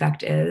the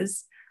defect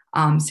is.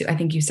 So I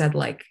think you said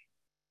like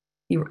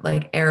you were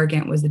like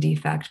arrogant was the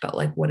defect, but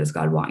like what does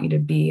God want you to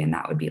be? And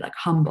that would be like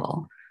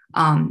humble.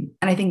 And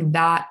I think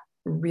that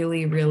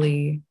really,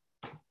 really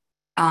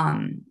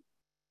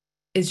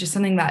is just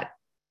something that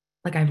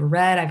like I've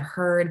read, I've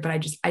heard, but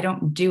I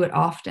don't do it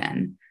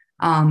often.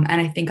 And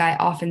I think I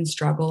often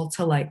struggle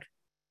to like,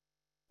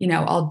 you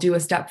know, I'll do a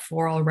step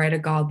 4, I'll write a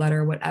God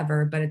letter,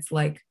 whatever, but it's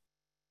like,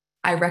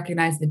 I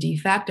recognize the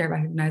defect. I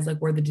recognize like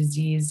where the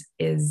disease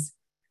is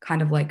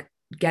kind of like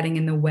getting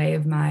in the way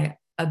of my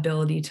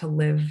ability to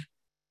live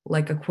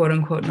like a quote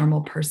unquote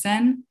normal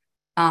person.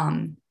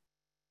 And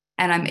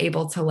I'm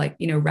able to like,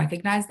 you know,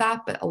 recognize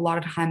that. But a lot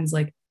of times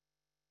like,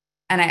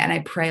 and I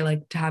pray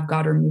like to have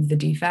God remove the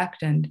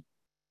defect and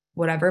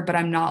whatever, but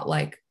I'm not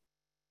like,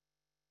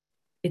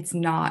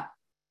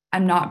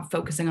 I'm not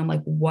focusing on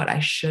like what I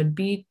should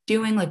be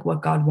doing, like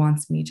what God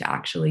wants me to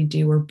actually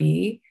do or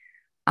be.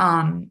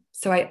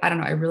 So I don't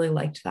know, I really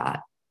liked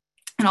that.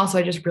 And also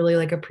I just really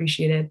like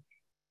appreciated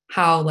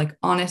how like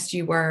honest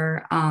you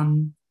were,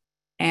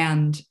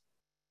 and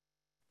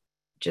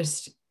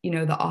just, you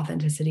know, the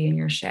authenticity in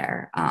your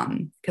share.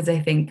 Cause I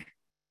think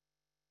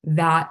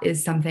that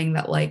is something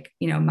that like,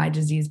 you know, my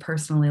disease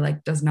personally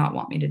like does not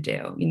want me to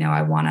do. You know,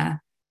 I want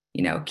to,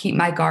 you know, keep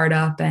my guard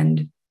up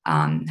and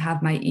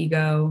have my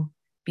ego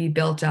be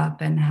built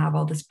up and have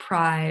all this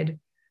pride,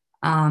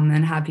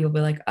 and have people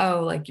be like,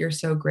 oh, like you're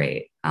so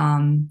great.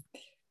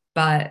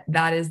 But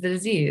that is the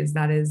disease.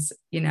 That is,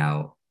 you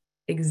know,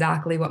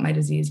 exactly what my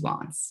disease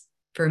wants,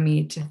 for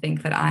me to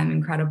think that I'm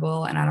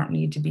incredible and I don't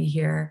need to be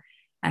here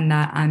and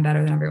that I'm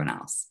better than everyone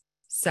else.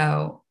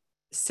 So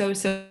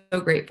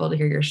grateful to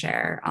hear your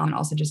share, and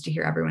also just to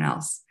hear everyone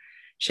else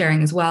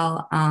sharing as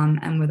well.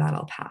 And with that,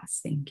 I'll pass.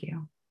 Thank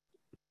you.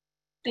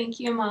 Thank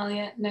you,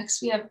 Amalia.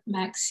 Next, we have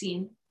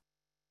Maxine.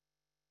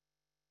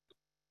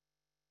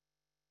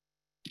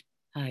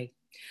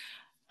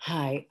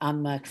 Hi,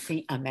 I'm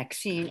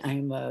Maxine.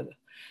 I'm a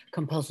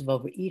compulsive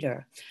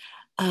overeater.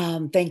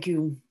 Thank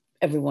you,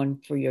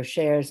 everyone, for your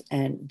shares.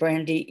 And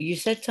Brandy, you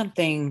said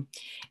something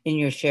in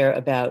your share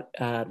about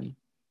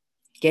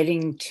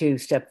getting to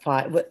step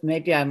 5.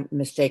 Maybe I'm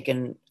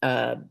mistaken.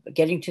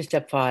 Getting to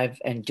step 5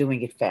 and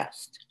doing it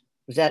fast.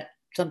 Was that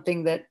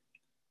something that?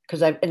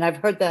 Because I've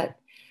heard that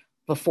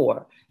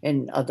before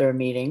in other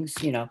meetings,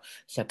 you know,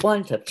 step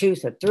 1, step 2,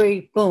 step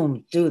 3,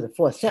 boom, do the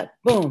 4th step,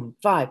 boom,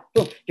 5,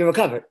 boom, you're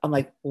recovered. I'm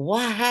like,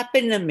 what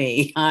happened to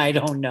me? I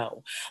don't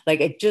know.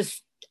 Like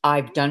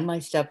I've done my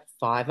step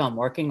 5. I'm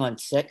working on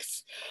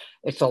 6.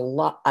 It's a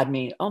lot. I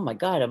mean, oh my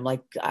God. I'm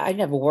like, I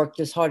never worked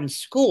this hard in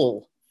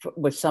school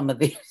with some of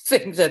the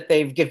things that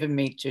they've given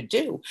me to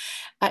do.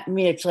 I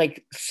mean, it's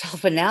like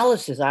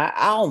self-analysis.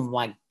 Oh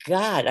my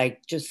God.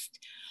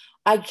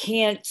 I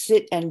can't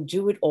sit and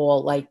do it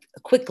all like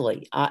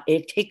quickly.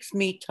 It takes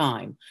me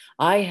time.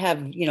 I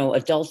have, you know,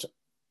 adult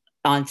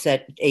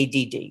onset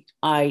ADD.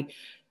 I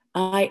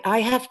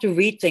have to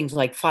read things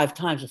like 5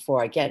 times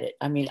before I get it.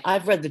 I mean,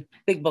 I've read the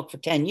big book for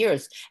 10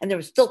 years and there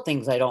are still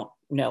things I don't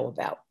know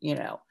about, you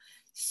know.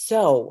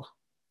 So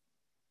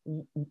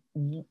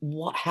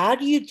how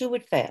do you do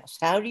it fast?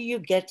 How do you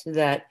get to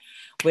that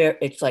where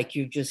it's like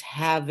you just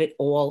have it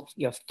all,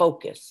 you're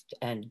focused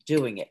and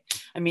doing it?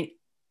 I mean,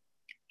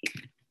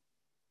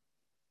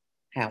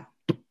 how?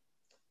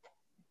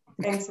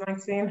 Thanks,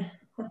 Maxine.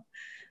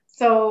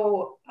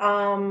 So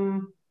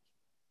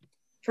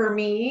for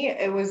me,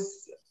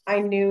 I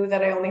knew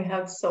that I only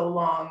had so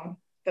long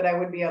that I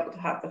would be able to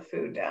have the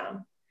food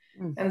down.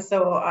 And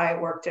so I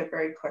worked it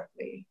very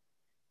quickly.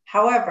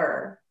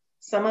 However,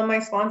 some of my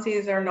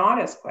sponsees are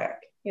not as quick.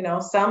 You know,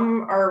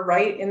 some are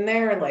right in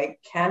there, like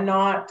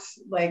cannot,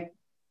 like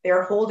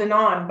they're holding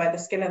on by the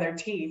skin of their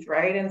teeth,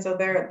 right? And so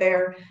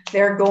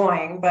they're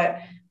going. But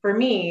for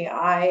me,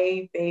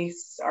 I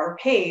base our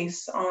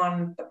pace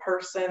on the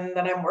person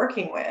that I'm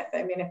working with.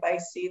 I mean, if I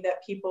see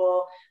that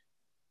people,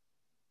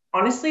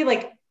 honestly,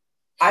 like,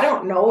 I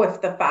don't know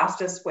if the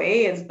fastest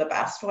way is the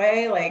best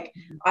way. Like,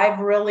 I've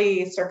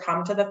really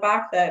succumbed to the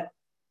fact that,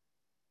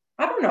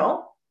 I don't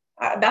know,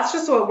 that's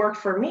just what worked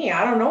for me.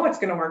 I don't know what's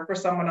going to work for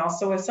someone else.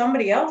 So if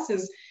somebody else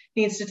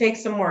needs to take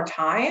some more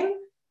time,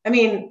 I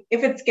mean,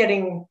 if it's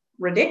getting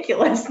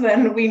ridiculous,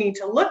 then we need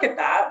to look at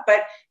that.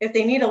 But if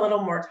they need a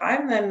little more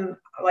time, then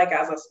like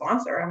as a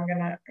sponsor, I'm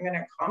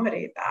gonna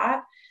accommodate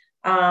that.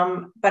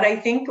 But I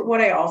think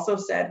what I also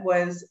said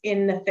was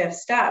in the 5th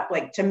step,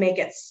 like to make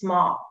it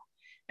small.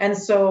 And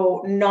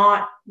so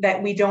not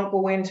that we don't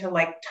go into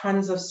like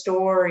tons of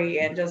story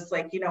and just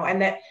like, you know,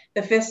 and that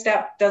the 5th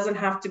step doesn't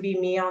have to be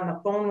me on the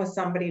phone with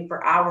somebody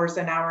for hours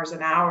and hours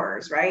and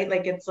hours, right?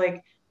 Like, it's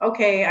like,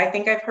 okay, I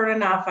think I've heard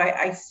enough.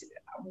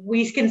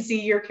 We can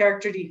see your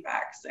character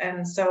defects.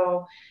 And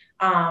so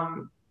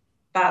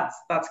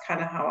that's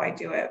kind of how I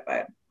do it.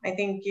 But I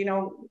think, you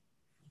know,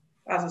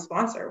 as a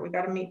sponsor, we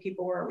got to meet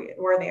people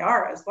where they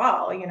are as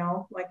well. You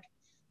know, like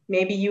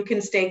maybe you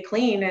can stay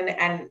clean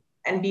and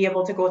be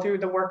able to go through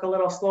the work a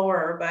little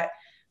slower. But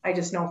I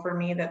just know for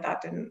me that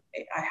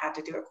I had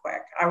to do it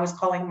quick. I was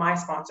calling my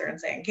sponsor and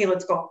saying, okay,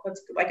 let's go.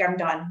 Like, I'm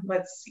done.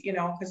 Let's, you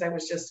know, because I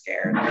was just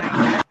scared.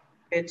 I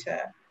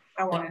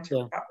wanted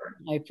to recover.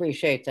 I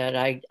appreciate that.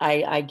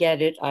 I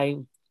get it.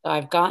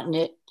 I've gotten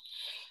it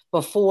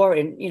before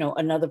in, you know,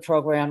 another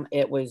program.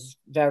 It was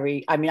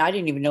very, I mean, I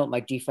didn't even know what my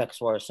defects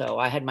were. So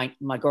I had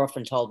my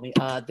girlfriend told me,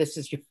 this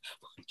is your,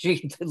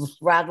 she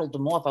rattled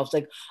them off. I was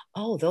like,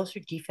 oh, those are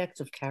defects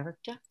of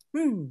character?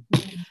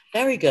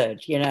 Very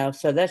good. You know,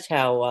 so that's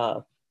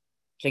how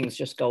things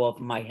just go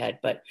over my head.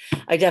 But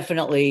I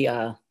definitely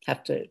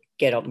have to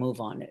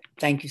move on it.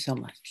 Thank you so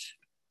much.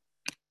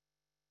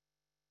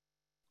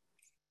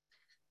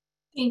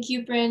 Thank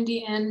you,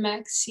 Brandy and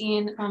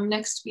Maxine.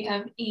 Next, we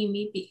have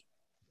Amy B.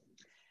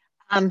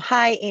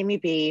 Hi, Amy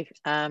B.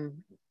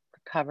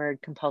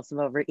 Recovered compulsive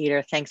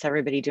overeater. Thanks,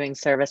 everybody doing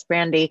service.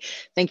 Brandy,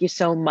 thank you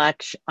so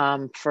much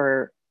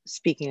for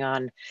speaking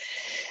on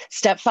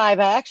step 5.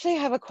 I actually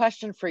have a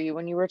question for you.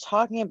 When you were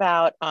talking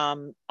about,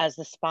 as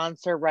the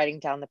sponsor, writing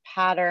down the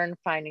pattern,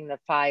 finding the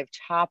 5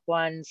 top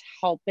ones,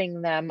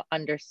 helping them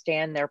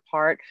understand their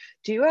part,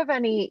 do you have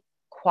any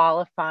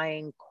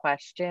qualifying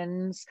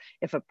questions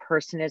if a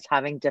person is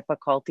having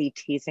difficulty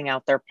teasing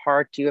out their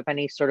part? Do you have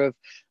any sort of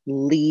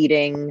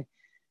leading,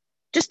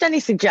 just any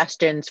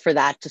suggestions for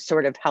that to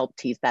sort of help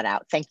tease that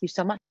out? Thank you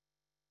so much.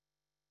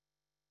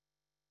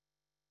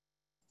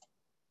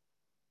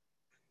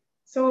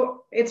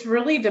 So it's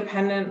really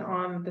dependent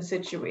on the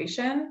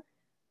situation,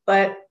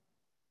 but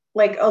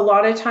like a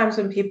lot of times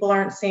when people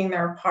aren't seeing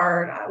their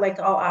part, like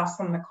I'll ask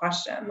them the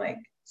question, like,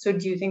 so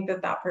do you think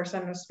that that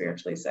person is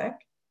spiritually sick?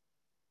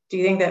 Do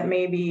you think that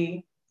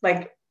maybe,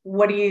 like,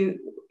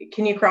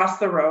 can you cross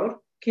the road?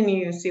 Can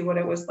you see what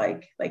it was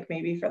like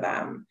maybe for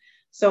them?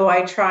 So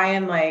I try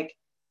and, like,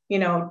 you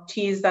know,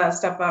 tease that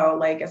stuff out,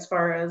 like, as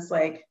far as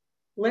like,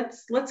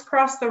 let's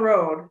cross the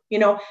road, you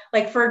know,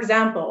 like, for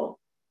example,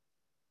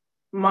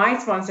 my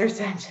sponsor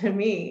said to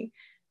me,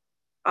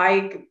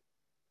 with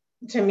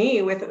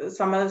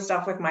some of the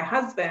stuff with my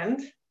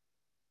husband,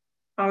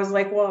 I was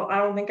like, well, I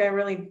don't think I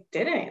really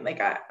did any, like,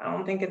 I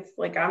don't think it's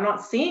like, I'm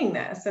not seeing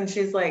this. And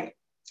she's like,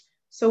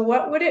 so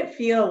what would it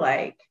feel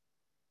like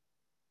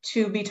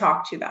to be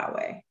talked to that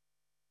way?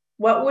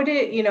 What would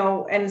it, you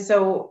know? And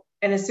so,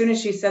 and as soon as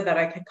she said that,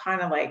 I could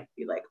kind of like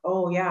be like,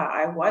 oh yeah,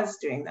 I was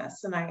doing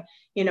this. And I,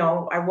 you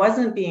know, I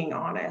wasn't being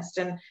honest,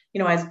 and, you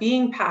know, I was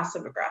being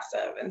passive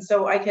aggressive. And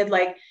so I could,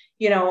 like,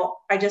 you know,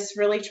 I just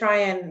really try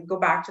and go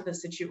back to the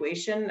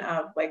situation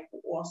of like,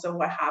 well, so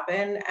what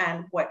happened,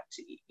 and what,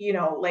 you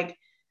know, like,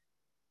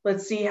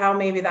 let's see how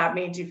maybe that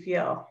made you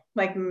feel,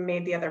 like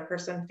made the other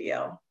person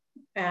feel.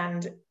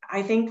 And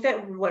I think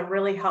that what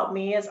really helped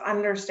me is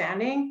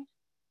understanding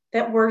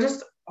that we're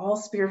just all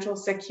spiritual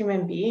sick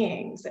human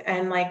beings.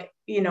 And, like,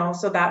 you know,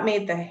 so that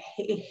made the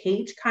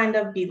hate kind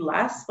of be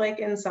less, like,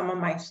 in some of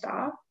my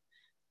stuff.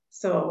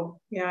 So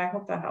yeah, I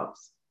hope that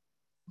helps.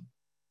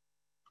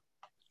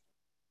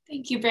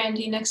 Thank you,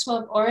 Brandy. Next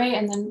we'll have Ore,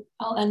 and then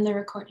I'll end the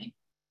recording.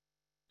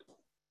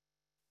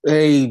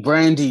 Hey,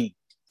 Brandy.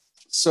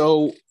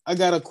 So I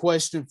got a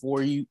question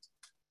for you.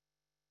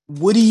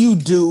 What do you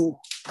do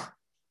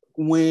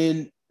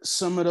when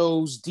some of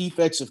those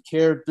defects of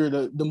character,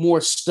 the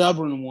more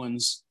stubborn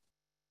ones,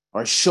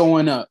 are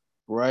showing up,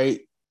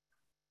 right?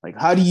 Like,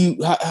 how do you,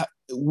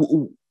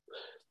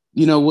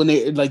 you know, when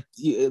they, like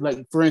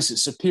for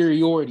instance,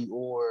 superiority,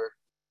 or,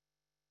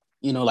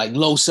 you know, like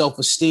low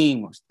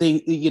self-esteem, or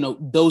you know,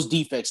 those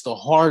defects, the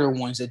harder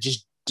ones that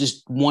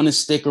just want to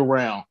stick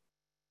around.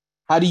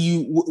 How do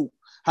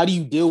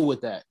you deal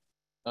with that?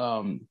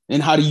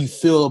 And how do you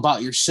feel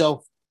about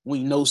yourself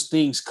when those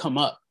things come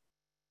up?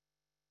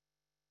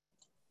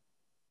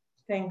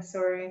 Thanks,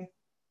 Sori.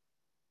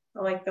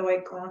 I like the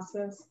white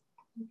glasses.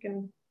 You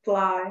can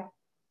fly.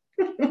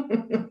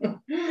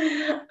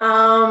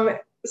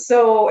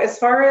 So as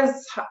far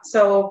as,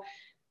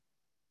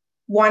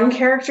 one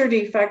character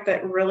defect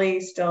that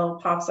really still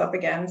pops up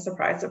again,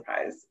 surprise,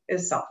 surprise,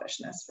 is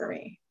selfishness for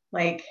me.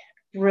 Like,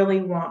 really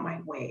want my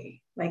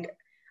way. Like,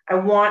 I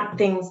want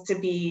things to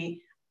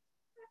be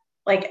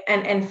like,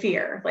 and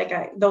fear, like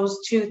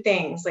those two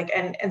things, like,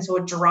 and so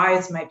it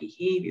drives my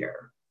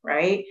behavior,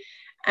 right?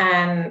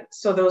 And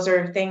so those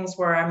are things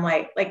where I'm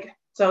like,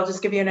 so I'll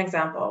just give you an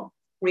example.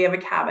 We have a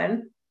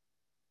cabin.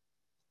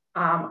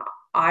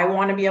 I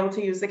want to be able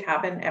to use the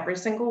cabin every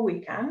single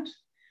weekend.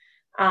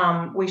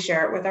 We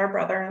share it with our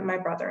brother and my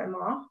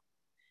brother-in-law.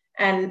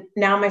 And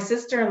now my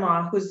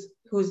sister-in-law,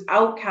 who's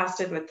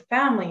outcasted with the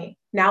family,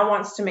 now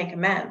wants to make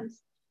amends.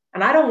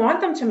 And I don't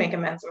want them to make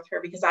amends with her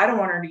because I don't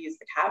want her to use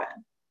the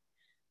cabin.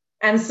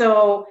 And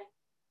so,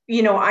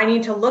 you know, I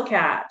need to look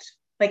at,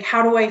 like,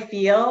 how do I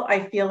feel? I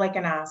feel like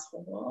an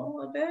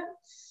asshole a bit.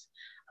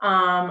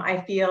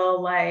 I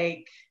feel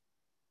like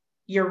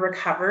you're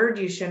recovered.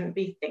 You shouldn't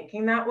be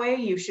thinking that way.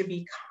 You should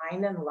be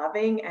kind and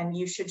loving, and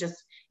you should just,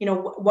 you know,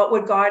 what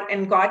would God,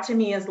 and God to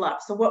me is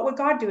love. So what would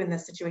God do in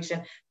this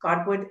situation?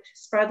 God would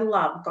spread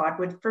love. God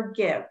would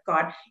forgive.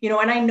 God, you know,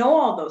 and I know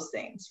all those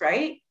things,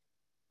 right?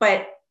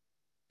 But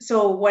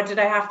so what did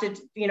I have to,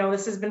 you know,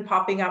 this has been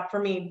popping up for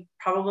me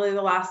probably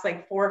the last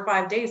like 4 or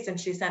 5 days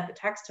since she sent the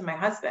text to my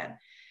husband.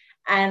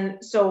 And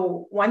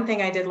so one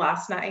thing I did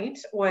last night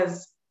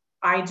was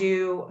I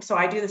do the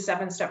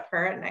 7-step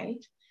prayer at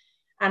night.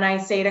 And I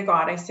say to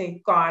God,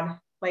 God,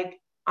 like,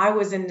 I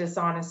was in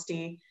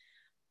dishonesty.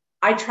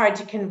 I tried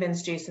to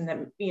convince Jason that,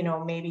 you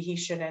know, maybe he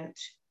shouldn't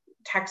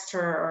text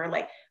her, or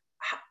like,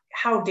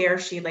 how dare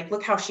she, like,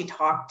 look how she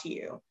talked to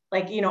you.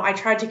 Like, you know, I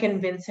tried to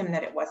convince him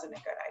that it wasn't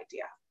a good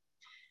idea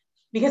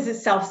because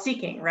it's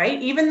self-seeking, right?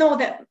 Even though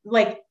that,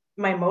 like,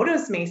 my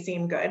motives may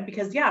seem good,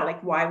 because yeah,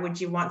 like, why would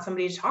you want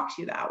somebody to talk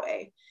to you that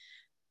way?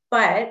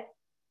 But,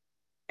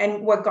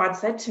 and what God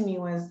said to me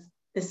was,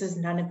 this is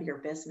none of your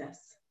business.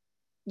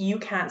 You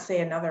can't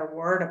say another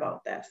word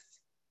about this.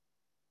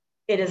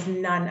 It is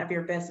none of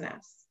your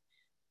business.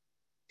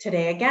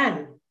 Today,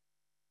 again,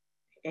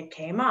 it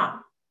came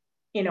up,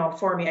 you know,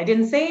 for me. I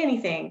didn't say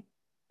anything,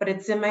 but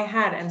it's in my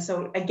head. And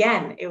so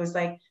again, it was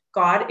like,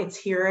 God, it's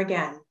here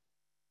again.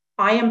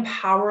 I am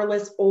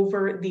powerless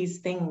over these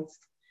things.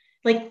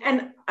 Like,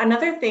 and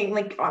another thing,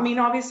 like, I mean,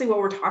 obviously what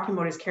we're talking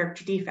about is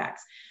character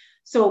defects.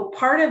 So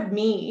part of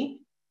me,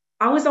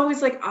 I was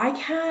always like,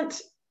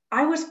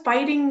 I was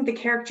fighting the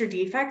character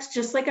defects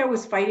just like I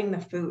was fighting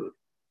the food.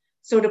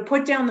 So to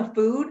put down the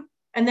food,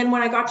 and then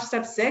when I got to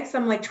step 6,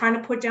 I'm like trying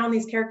to put down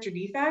these character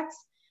defects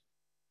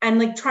and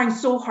like trying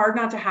so hard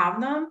not to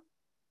have them.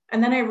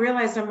 And then I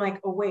realized, I'm like,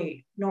 oh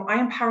wait, no, I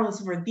am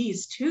powerless over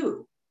these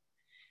too.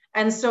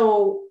 And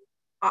so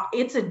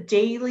it's a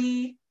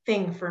daily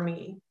thing for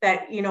me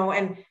that, you know,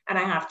 and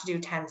I have to do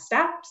 10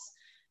 steps,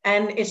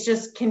 and it's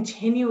just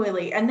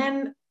continually. And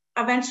then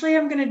eventually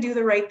I'm going to do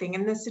the right thing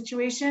in this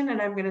situation. And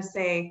I'm going to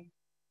say,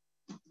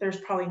 there's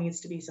probably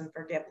needs to be some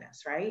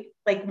forgiveness, right?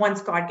 Like,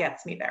 once God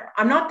gets me there.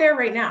 I'm not there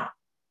right now,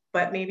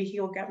 but maybe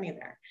he'll get me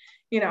there,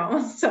 you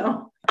know?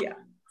 So yeah.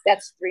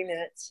 That's 3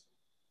 minutes.